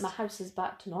 31st. So that my house is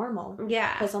back to normal.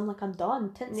 Yeah. Because I'm like, I'm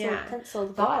done. Tinsel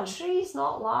That gone. tree's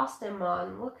not lasting,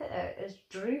 man. Look at it. It's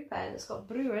drooping. It's got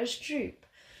brewer's droop.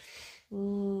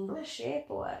 The shape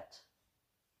of it.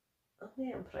 I'm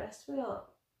not impressed with that.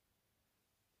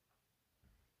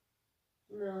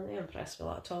 No, I'm not impressed with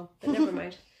that at all. But never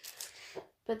mind.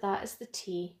 But that is the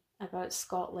tea about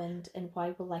Scotland and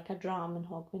why we like a dram in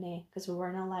Hogmanay, because we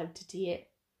weren't allowed to do it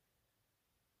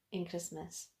in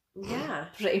Christmas. Yeah.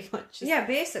 Pretty much. Yeah,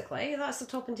 basically. That's the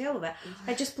top and tail of it.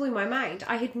 It just blew my mind.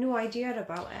 I had no idea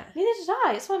about it. Neither did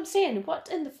I. That's what I'm saying. What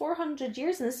in the 400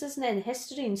 years, and this isn't in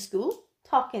history in school?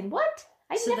 Talking what?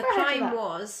 So the crime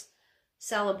was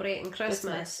celebrating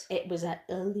Christmas. It was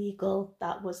illegal.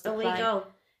 That was the crime. Illegal.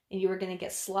 And you were going to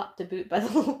get slapped about by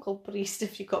the local priest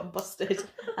if you got busted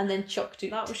and then chucked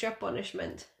out. That was your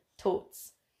punishment.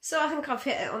 Totes. So I think I've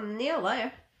hit it on the nail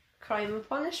there. Crime and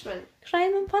punishment.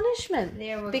 Crime and punishment.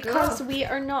 There we go. Because what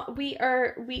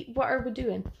are we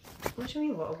doing? What do you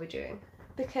mean, what are we doing?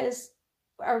 Because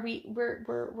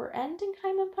we're ending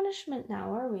crime and punishment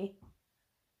now, are we?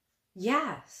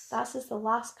 Yes. This is the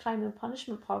last crime and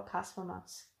punishment podcast from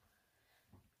us.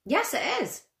 Yes, it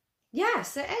is.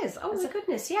 Yes, it is. Oh my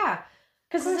goodness, yeah.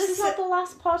 Because this is not the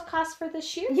last podcast for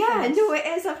this year. Yeah, friends. no, it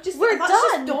is. We're done.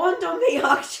 Just dawned on me,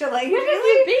 actually. Where have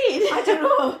you been? I don't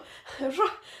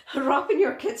know. Wrapping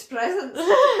your kids' presents.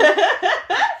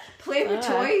 Playing with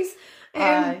toys.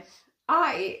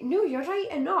 No, you're right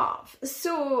enough.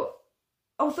 So,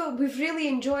 although we've really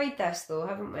enjoyed this, though,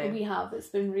 haven't we? We have. It's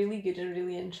been really good and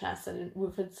really interesting, and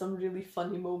we've had some really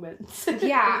funny moments.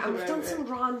 Yeah, and we've done some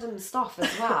random stuff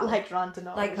as well. like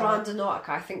Randonautica.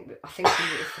 I think we need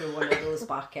to throw one of those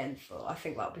back in, though. I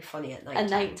think that'll be funny at night time. A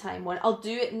nighttime one. I'll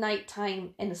do it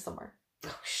nighttime in the summer.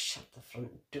 Oh, shut the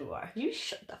front door. You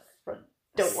shut the front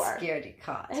door. Scaredy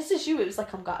cat. This is you. It was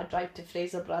like I'm gonna drive to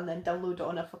Fraserburgh and then download it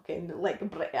on a fucking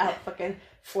a fucking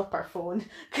flipper phone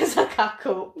because I can't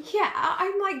cope. Yeah,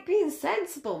 I'm like being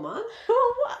sensible, man.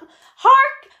 What?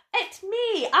 Hark at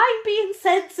me! I'm being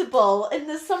sensible. In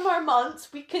the summer months,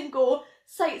 we can go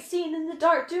sightseeing in the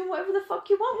dark, doing whatever the fuck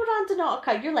you want with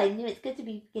Randonautica. You're like, no, it's going to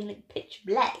be like pitch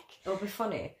black. It'll be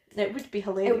funny. It would be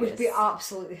hilarious. It would be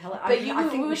absolutely hilarious. But I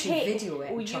think we should video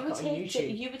it and chuck it on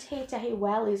YouTube. You would hate to have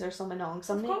wellies or something on. I've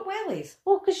got wellies.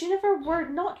 Well, because you were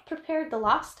not prepared the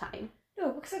last time.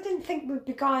 No, because I didn't think we'd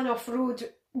be going off road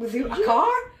without a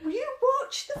car. You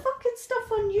watch the fucking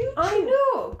stuff on YouTube. I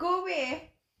know. Go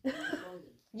away.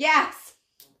 Yes.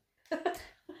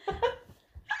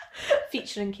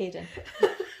 Featuring Caden.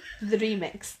 The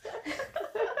remix.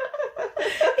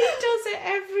 He does it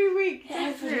every week.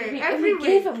 Every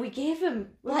week. We gave him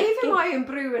Iron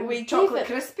Brew and chocolate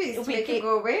Krispies to make him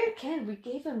go away. Again, we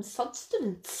gave him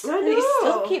substance. I know. And he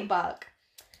still came back.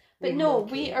 But no,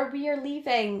 we are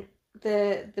leaving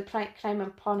the crime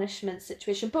and punishment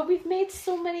situation. But we've made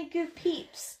so many good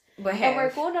peeps. And we're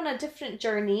going on a different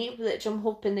journey, which I'm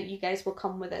hoping that you guys will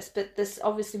come with us. But this,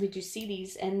 obviously, we do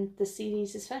series, and the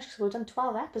series is finished. So we've done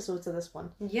 12 episodes of this one.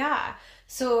 Yeah.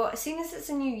 So, seeing as it's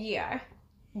a new year,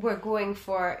 we're going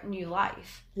for new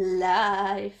life.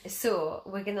 So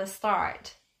we're going to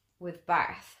start with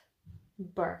birth.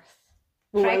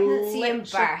 Pregnancy and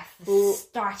birth, the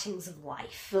startings of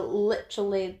life.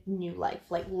 Literally new life,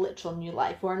 like literal new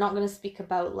life. We're not going to speak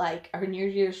about like our New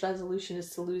Year's resolution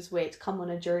is to lose weight, come on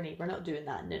a journey. We're not doing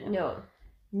that, no.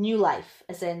 New life,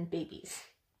 as in babies.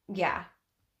 Yeah.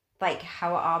 Like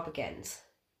how it all begins.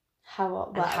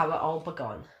 How it all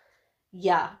begun.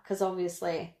 Yeah, because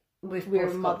obviously we're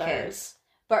mothers. Kids.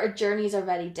 But our journeys are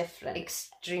very different.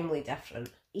 Extremely different.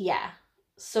 Yeah.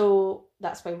 So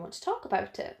that's why we want to talk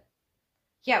about it.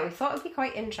 Yeah, we thought it'd be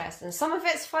quite interesting. Some of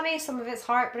it's funny, some of it's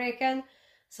heartbreaking,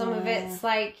 some of it's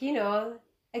like, you know,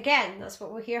 again, that's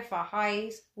what we're here for.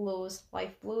 Highs, lows,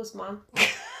 life blows, man.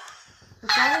 I'm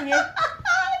telling you.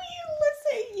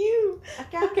 Listen, you. A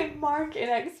fucking marketing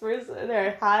expert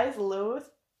there. Highs, lows,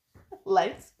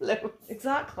 life blows.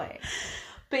 Exactly.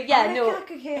 But yeah, I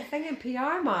could hear a thing in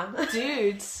PR, man.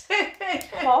 Dude,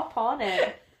 hop on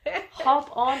it.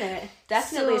 Hop on it.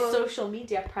 Definitely social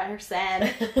media person.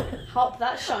 Hop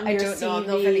that shit on your CV. I don't know, I'm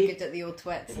not very good at the old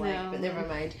twits, but never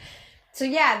mind. So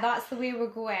yeah, that's the way we're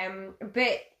going.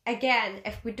 But again,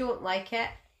 if we don't like it...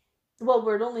 Well,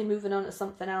 we're only moving on to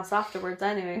something else afterwards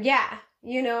anyway. Yeah,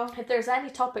 you know. If there's any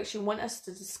topics you want us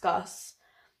to discuss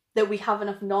that we have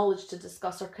enough knowledge to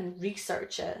discuss or can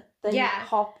research it, then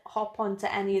hop onto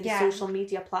any of the social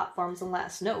media platforms and let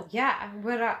us know. Yeah,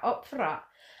 we're up for it.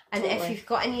 And if you've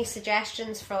got any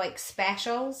suggestions for like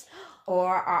specials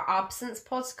or our absence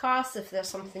podcast, if there's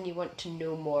something you want to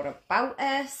know more about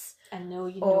us. I know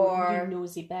you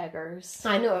nosy beggars.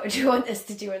 I know. Do you want us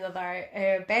to do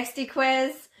another bestie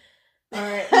quiz?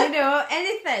 Or, you know,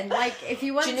 anything. Like, if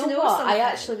you want to know what? something. I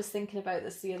actually was thinking about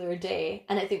this the other day,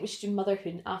 and I think we should do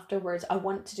motherhood, and afterwards I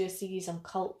want to do a series on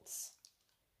cults.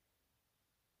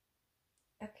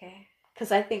 Okay.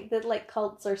 Because I think that, like,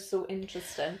 cults are so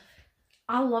interesting.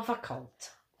 I love a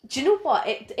cult. Do you know what?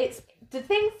 It's the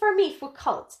thing for me for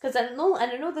cults, because I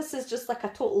know this is just like a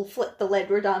total flip the lid,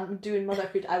 we're done doing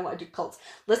motherhood, I want to do cults.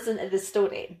 Listen to this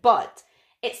story. But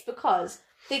it's because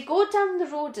they go down the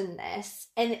road in this,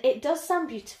 and it does sound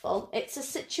beautiful. It's a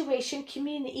situation,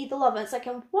 community, the love. And it's like,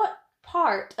 in what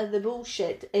part of the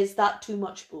bullshit is that too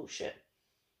much bullshit?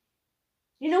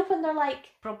 You know, when they're like...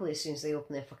 Probably as soon as they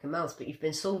open their fucking mouths, but you've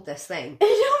been sold this thing. Do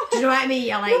you know what I mean?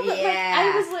 You're like, no,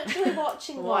 I was literally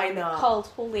watching one called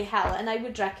Holy Hell, and I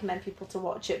would recommend people to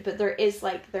watch it, but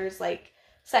there's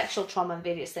sexual trauma and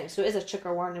various things, so it is a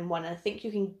trigger warning one, and I think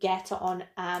you can get it on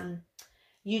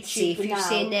YouTube. See, if you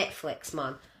say Netflix,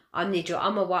 man, I need you.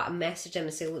 I'm going to message him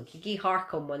and say, look, you give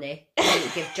Harcum money, and you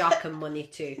give Jackham money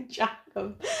too.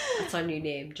 Jackham. That's our new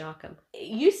name, Jackham. It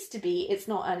used to be, it's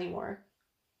not anymore.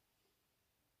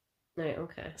 Right,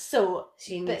 okay. So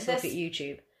you need to look at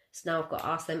YouTube. So now I've got to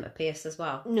ask them to pay us as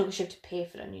well. No, because you have to pay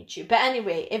for it on YouTube. But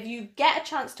anyway, if you get a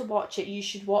chance to watch it, you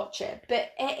should watch it.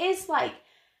 But it is like,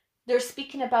 they're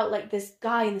speaking about like this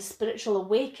guy and the spiritual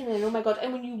awakening, oh my god.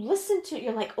 And when you listen to it,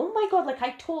 you're like, oh my god, like I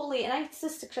totally, and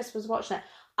Sister Chris was watching it,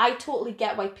 I totally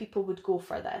get why people would go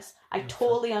for this. I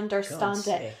totally understand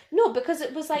it. No, because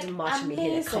it was like imagine me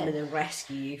here to come in and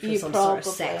rescue you from some probably, sort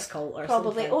of sex cult or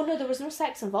probably. something. Oh no, there was no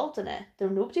sex involved in it.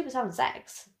 Nobody was having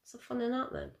sex. What's the fun in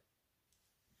that then?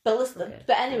 But listen,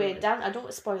 but anyway, down. I don't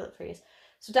want to spoil it for you.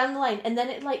 So down the line, and then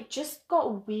it like just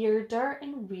got weirder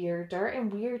and weirder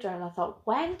and weirder, and I thought,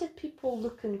 when did people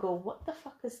look and go, what the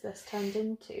fuck is this turned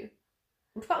into?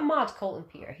 We've got a mad cult in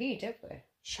Peter here, did we?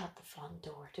 Shut the front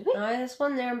door, do we? No, there's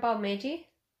one there in Balmady.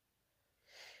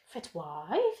 Fit why?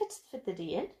 If it's fit the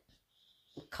day in.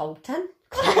 Colton?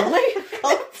 Clearly.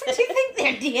 What do you think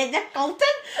they're doing? They're Colton?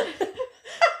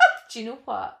 Do you know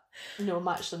what? No, I'm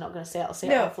actually not going to say it. I'll say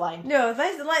it offline. No,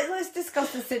 let's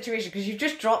discuss the situation, because you've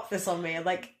just dropped this on me.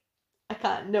 Like, I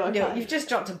can't. No, I can't. You've just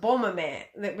dropped a bomb on me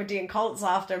that we're doing cults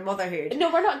after motherhood. No,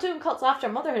 we're not doing cults after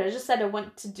motherhood. I just said I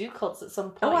want to do cults at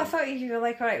some point. Oh, I thought you were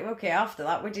like, all right, okay, after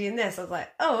that we're doing this. I was like,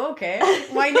 oh, okay.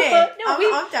 Why not?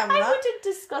 I'm down with that. I wouldn't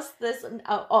discuss this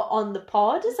on the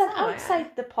pod. It's an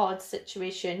outside the pod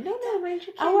situation. No,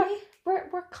 we're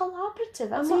collaborative.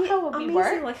 That's not how we work.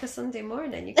 I'm easy like a Sunday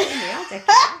morning. You kidding me? I did.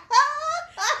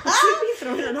 You should be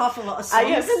throwing an awful lot of songs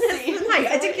in this tonight.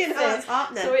 I didn't know what's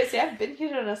happening. So wait, I've been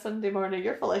here on a Sunday morning.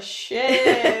 You're full of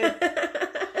shit.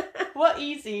 What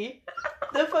easy?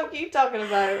 The fuck are you talking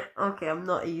about? Okay, I'm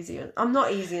not easy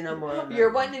no more.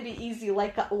 You're wanting to be easy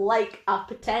like a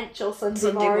potential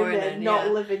Sunday morning,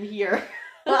 not living here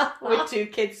with 2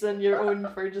 kids on your own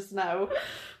for just now.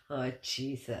 Oh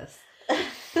Jesus.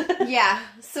 Yeah.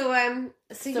 So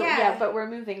yeah, but we're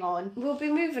moving on. We'll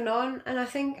be moving on, and I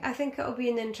think it'll be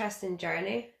an interesting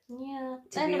journey. Yeah,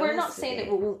 To and be we're honest not with saying you.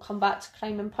 that we won't come back to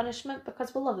crime and punishment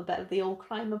because we'll love a bit of the old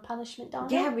crime and punishment,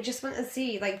 darling. Yeah, we just want to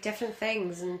see like different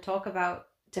things and talk about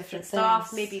Different stuff.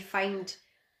 things. Maybe find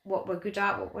what we're good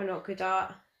at, what we're not good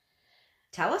at.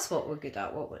 Tell us what we're good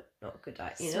at, what we're not good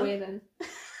at. You know, Swearing.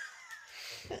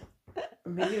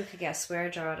 maybe we could get a swear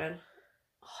jar in.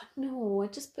 Oh no, I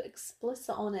just put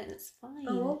explicit on it and it's fine.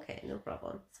 Oh, okay, no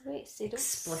problem. So wait, say don't.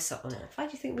 Explicit on it. Why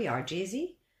do you think we are,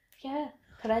 Jay-Z? Yeah,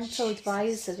 parental Jesus.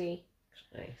 advisory.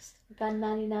 Nice. We've got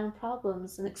 99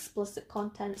 problems and explicit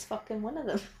content's fucking one of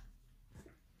them.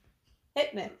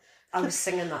 Hit me. I was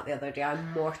singing that the other day. I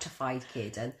mortified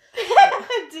Caden.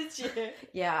 Did you?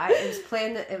 Yeah, it was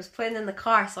playing. It was playing in the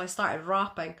car, so I started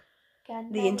rapping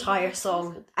the entire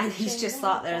song, and he's just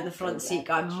sat there in the front seat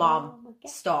going, "Mum,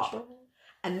 stop."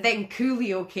 And then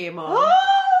Coolio came on.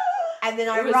 And then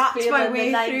I It was rapped my feeling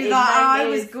way the through that. I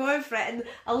was 1990s. going for it, and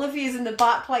Olivia's in the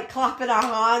back, like clapping her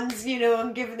hands, you know,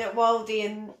 and giving it Waldy,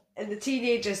 and the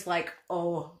teenagers like,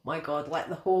 oh my god, let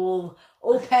the hole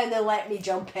open and let me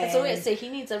jump in. So wait, say he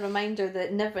needs a reminder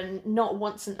that not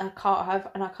once in a car have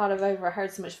I ever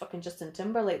heard so much fucking Justin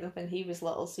Timberlake than when he was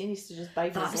little. So he needs to just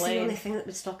bite That his was the only lane. thing that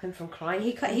would stop him from crying.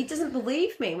 He doesn't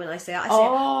believe me when I say that. I say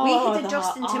Oh, we had a that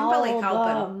Justin Timberlake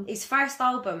album, album. his first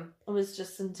album, It was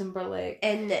Justin Timberlake.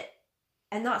 and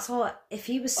that's all. If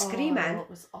he was screaming, Oh, it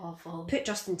was awful. put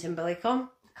Justin Timberlake on.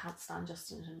 I can't stand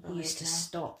Justin Timberlake. He used to now.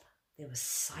 stop. There was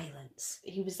silence.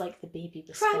 He was like the baby Cry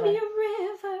whisperer. me a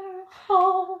river.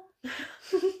 Oh.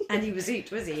 And he was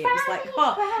eat, was he? It was like,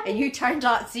 oh, and you turned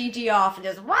that CD off and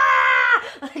just, wah!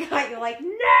 Like that. You're like, no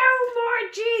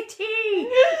more GT!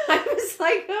 I was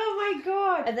like, oh my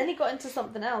god. And then he got into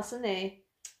something else, didn't he?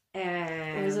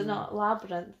 Or was it Um, not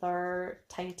Labyrinth or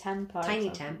Tiny Temper? or Tiny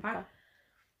something? Temper.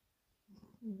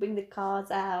 Bring the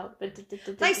cards out.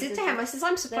 I said to him, I says,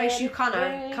 I'm surprised you can't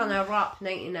rap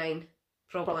 99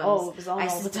 Problems. Oh, it was on I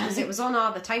all the said, because time. it was on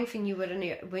all the time when you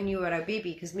were a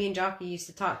baby, because me and Jackie used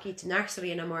to take you to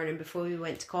nursery in the morning before we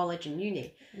went to college and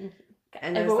uni.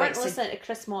 And If it we was weren't like, listening to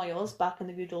Chris Moyles back in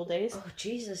the good old days, oh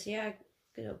Jesus, yeah,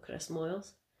 good old Chris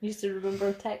Moyles. used to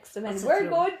remember text him in, That's a we're throw.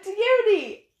 going to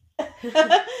uni!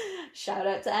 Shout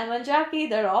out to Emma and Jackie,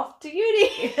 they're off to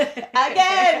uni!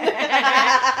 Again!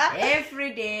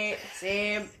 Every day,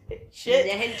 same Shit.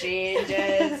 nothing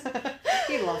changes.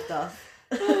 He loved us.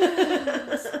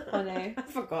 That's funny. I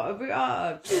forgot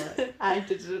about that. I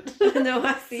didn't. No,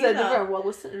 I see So that. we'll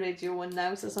listen to Radio 1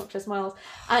 now, so it's not Chris Miles.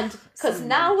 And because So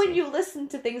now when naughty. you listen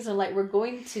to things and like, we're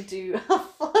going to do a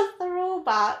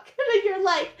throwback, and you're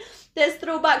like, this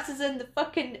throwbacks is in the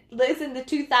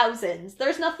 2000s.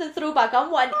 There's nothing throwback.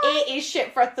 I'm wanting 80s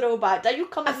shit for a throwback. Are you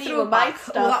coming A at me with my throwback.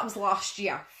 stuff? Oh, that was last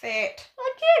year. Fate.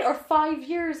 Again, or 5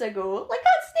 years ago. Like,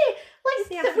 that's the...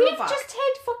 Yeah, Like, we've throwback. just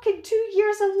had fucking 2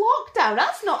 years of lockdown.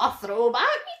 That's not a throwback.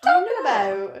 What are you talking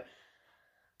about?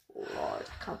 Lord,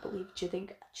 I can't believe. Do you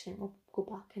think we'll go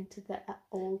back into the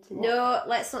old lockdown? No,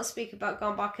 let's not speak about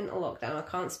going back into lockdown. I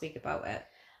can't speak about it.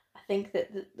 I think that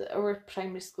our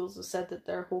primary schools have said that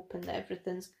they're hoping that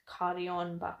everything's carry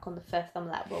on back on the 5th. I'm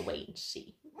like, we'll wait and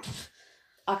see.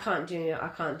 I can't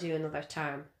do another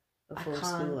term of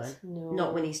homeschooling. No.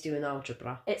 Not when he's doing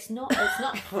algebra. It's not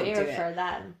Can't fair do it. for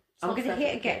them. It's I'm not going to fair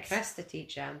hate for to get kids. Chris to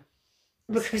teach him.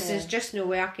 Because there's just no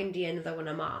way I can do another one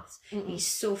of maths. Mm-mm. He's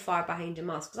so far behind in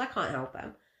maths because I can't help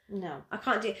him. No. I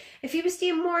can't do. If he was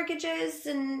doing mortgages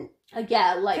and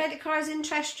Yeah, like credit cards,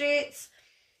 interest rates,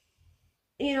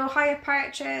 hire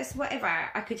purchase, whatever,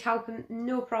 I could help him,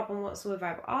 no problem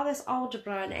whatsoever. But all this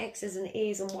algebra and X's and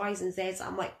A's and Y's and Z's,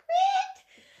 I'm like,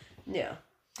 what?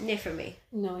 No for me.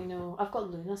 no, I know. I've got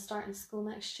Luna starting school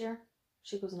next year.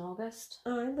 She goes in August. I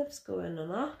love going on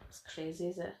that. It's crazy,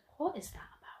 is it? What is that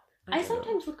about? I I don't know.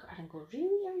 sometimes look at her and go, really?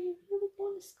 Are you really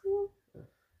going to school? God,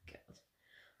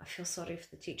 I feel sorry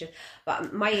for the teachers.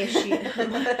 But my issue,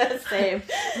 Same.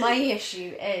 my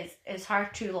issue is her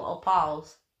two little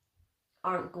pals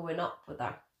aren't going up with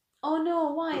her. Oh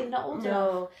no, why? They're not old enough.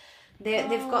 No,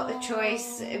 they've got the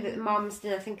choice. Oh. Mum's,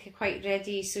 I think, are quite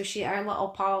ready. So our little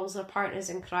pals, her partners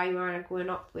in crime, are going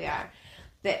up with her.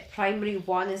 That primary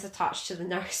 1 is attached to the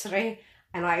nursery,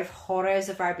 and I have horrors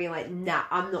of her being like, nah,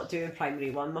 I'm not doing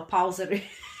primary 1. My pals are.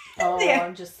 Oh, there.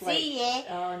 I'm just like, See ya.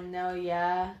 oh no,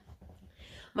 yeah.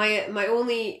 My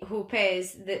only hope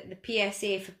is that the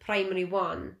PSA for primary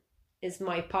 1 is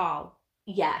my pal,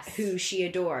 Yes. who she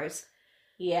adores.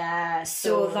 Yeah.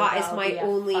 So that is that'll my be a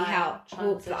only fine hope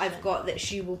that I've transition. got, that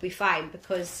she will be fine,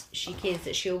 because she cares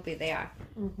that she'll be there.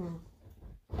 Mm-hmm.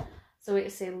 So wait to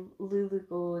say Lulu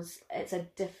goes. It's a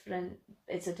different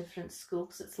school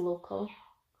because it's local.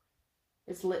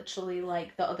 is literally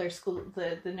like the other school,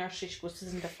 the nursery she goes to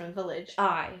is in a different village.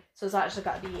 Aye. So it's actually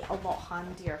got to be a lot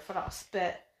handier for us.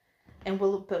 But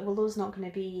Willow's not going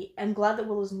to be. I'm glad that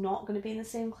Willow's not going to be in the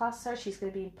same class as her. She's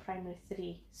going to be in primary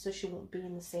 3, so she won't be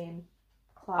in the same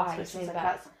class. Aye, Which is like,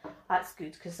 that. that's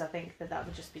good, because I think that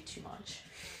would just be too much.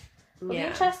 It'll be Yeah.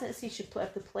 interesting to see if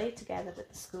they play together at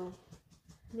the school,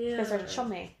 Yeah. because they're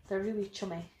chummy. They're really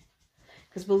chummy.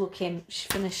 Because Willow she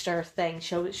finished her thing.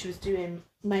 She was doing.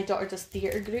 My daughter does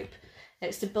theatre group.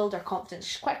 It's to build her confidence.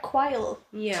 She's quite a quiet little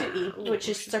tootie, which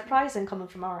is surprising coming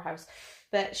from our house.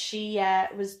 But she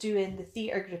was doing the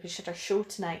theatre group, and she had her show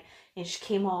tonight, and she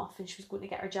came off and she was going to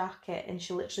get her jacket, and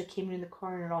she literally came in the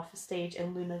corner off the stage,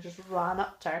 and Luna just ran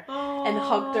up to her and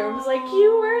hugged her and was like,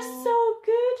 "You were so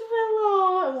good,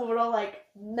 Willow," and we were all like,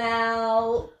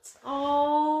 "Melt."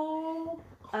 Oh.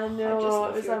 I I know, just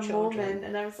love it was your a children. moment,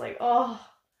 and I was like, "Oh,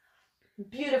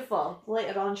 beautiful."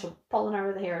 Later on, she'll pull an hour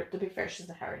of the hair. To be fair, she's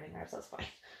a hair in hers, that's fine.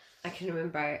 I can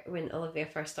remember when Olivia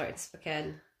first started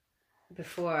speaking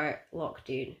before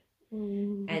lockdown.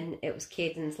 And it was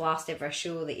Caden's last ever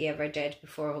show that he ever did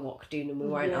before lockdown, and we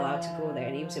weren't allowed to go there,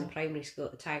 and he was in primary school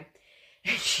at the time.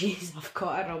 And I've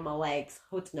got her on my legs,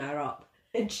 holding her up,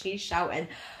 and she's shouting,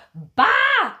 "Ba!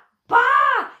 Ba!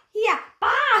 Yeah, ba!"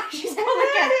 She's going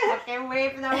like a fucking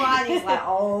waving her hand. He's like,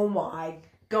 "Oh my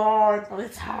god." Oh,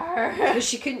 it's her. Because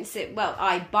she couldn't say,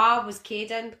 Ba was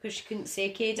Caden, because she couldn't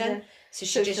say Caden, so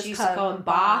she just used to call him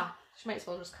Ba. She might as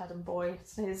well just call him boy.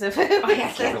 As if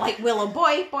Like, Willow,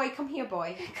 boy, come here,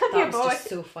 boy. Come That here, was boy. just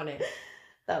so funny.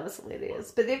 That was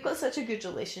hilarious. But they've got such a good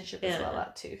relationship as Yeah. well,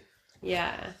 that too.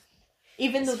 Yeah.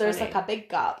 Even though It's there's funny. like a big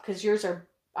gap, because yours are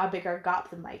a bigger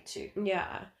gap than mine too.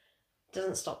 Yeah.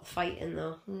 Doesn't stop the fighting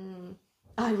though.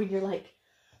 Aye, when you're like,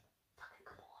 "Fucking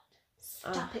come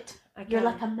on, stop it. I You're can't.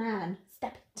 like a man.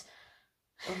 Stop it."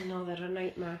 Oh no, they're a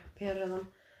nightmare, pair of them.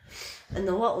 And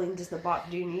the little one doesn't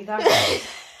bark down either.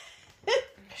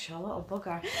 She's a little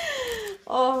bugger.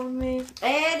 Oh, me.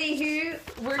 Anywho,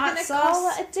 We're going to that's call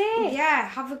us. it a day. Yeah,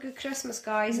 have a good Christmas,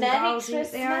 guys. And Merry gals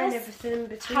out there and Christmas. everything in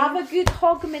between. Have a good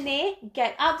hogmanay.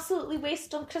 Get absolutely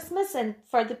wasted on Christmas. And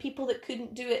for the people that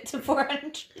couldn't do it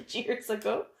 400 years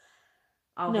ago.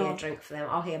 I'll No. have a drink for them.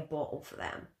 I'll have a bottle for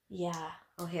them. Yeah.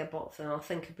 I'll have a bottle for them. I'll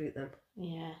think about them.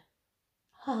 Yeah.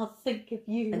 I'll think of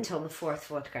you. Until the 4th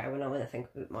vodka, we're not going to think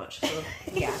about much. So,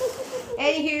 yeah.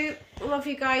 Anywho, love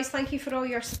you guys. Thank you for all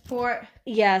your support.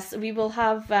 Yes, we will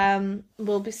have,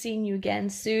 we'll be seeing you again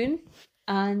soon.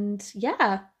 And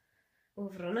yeah,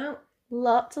 Over and out.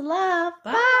 lots of love.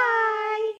 Bye. Bye.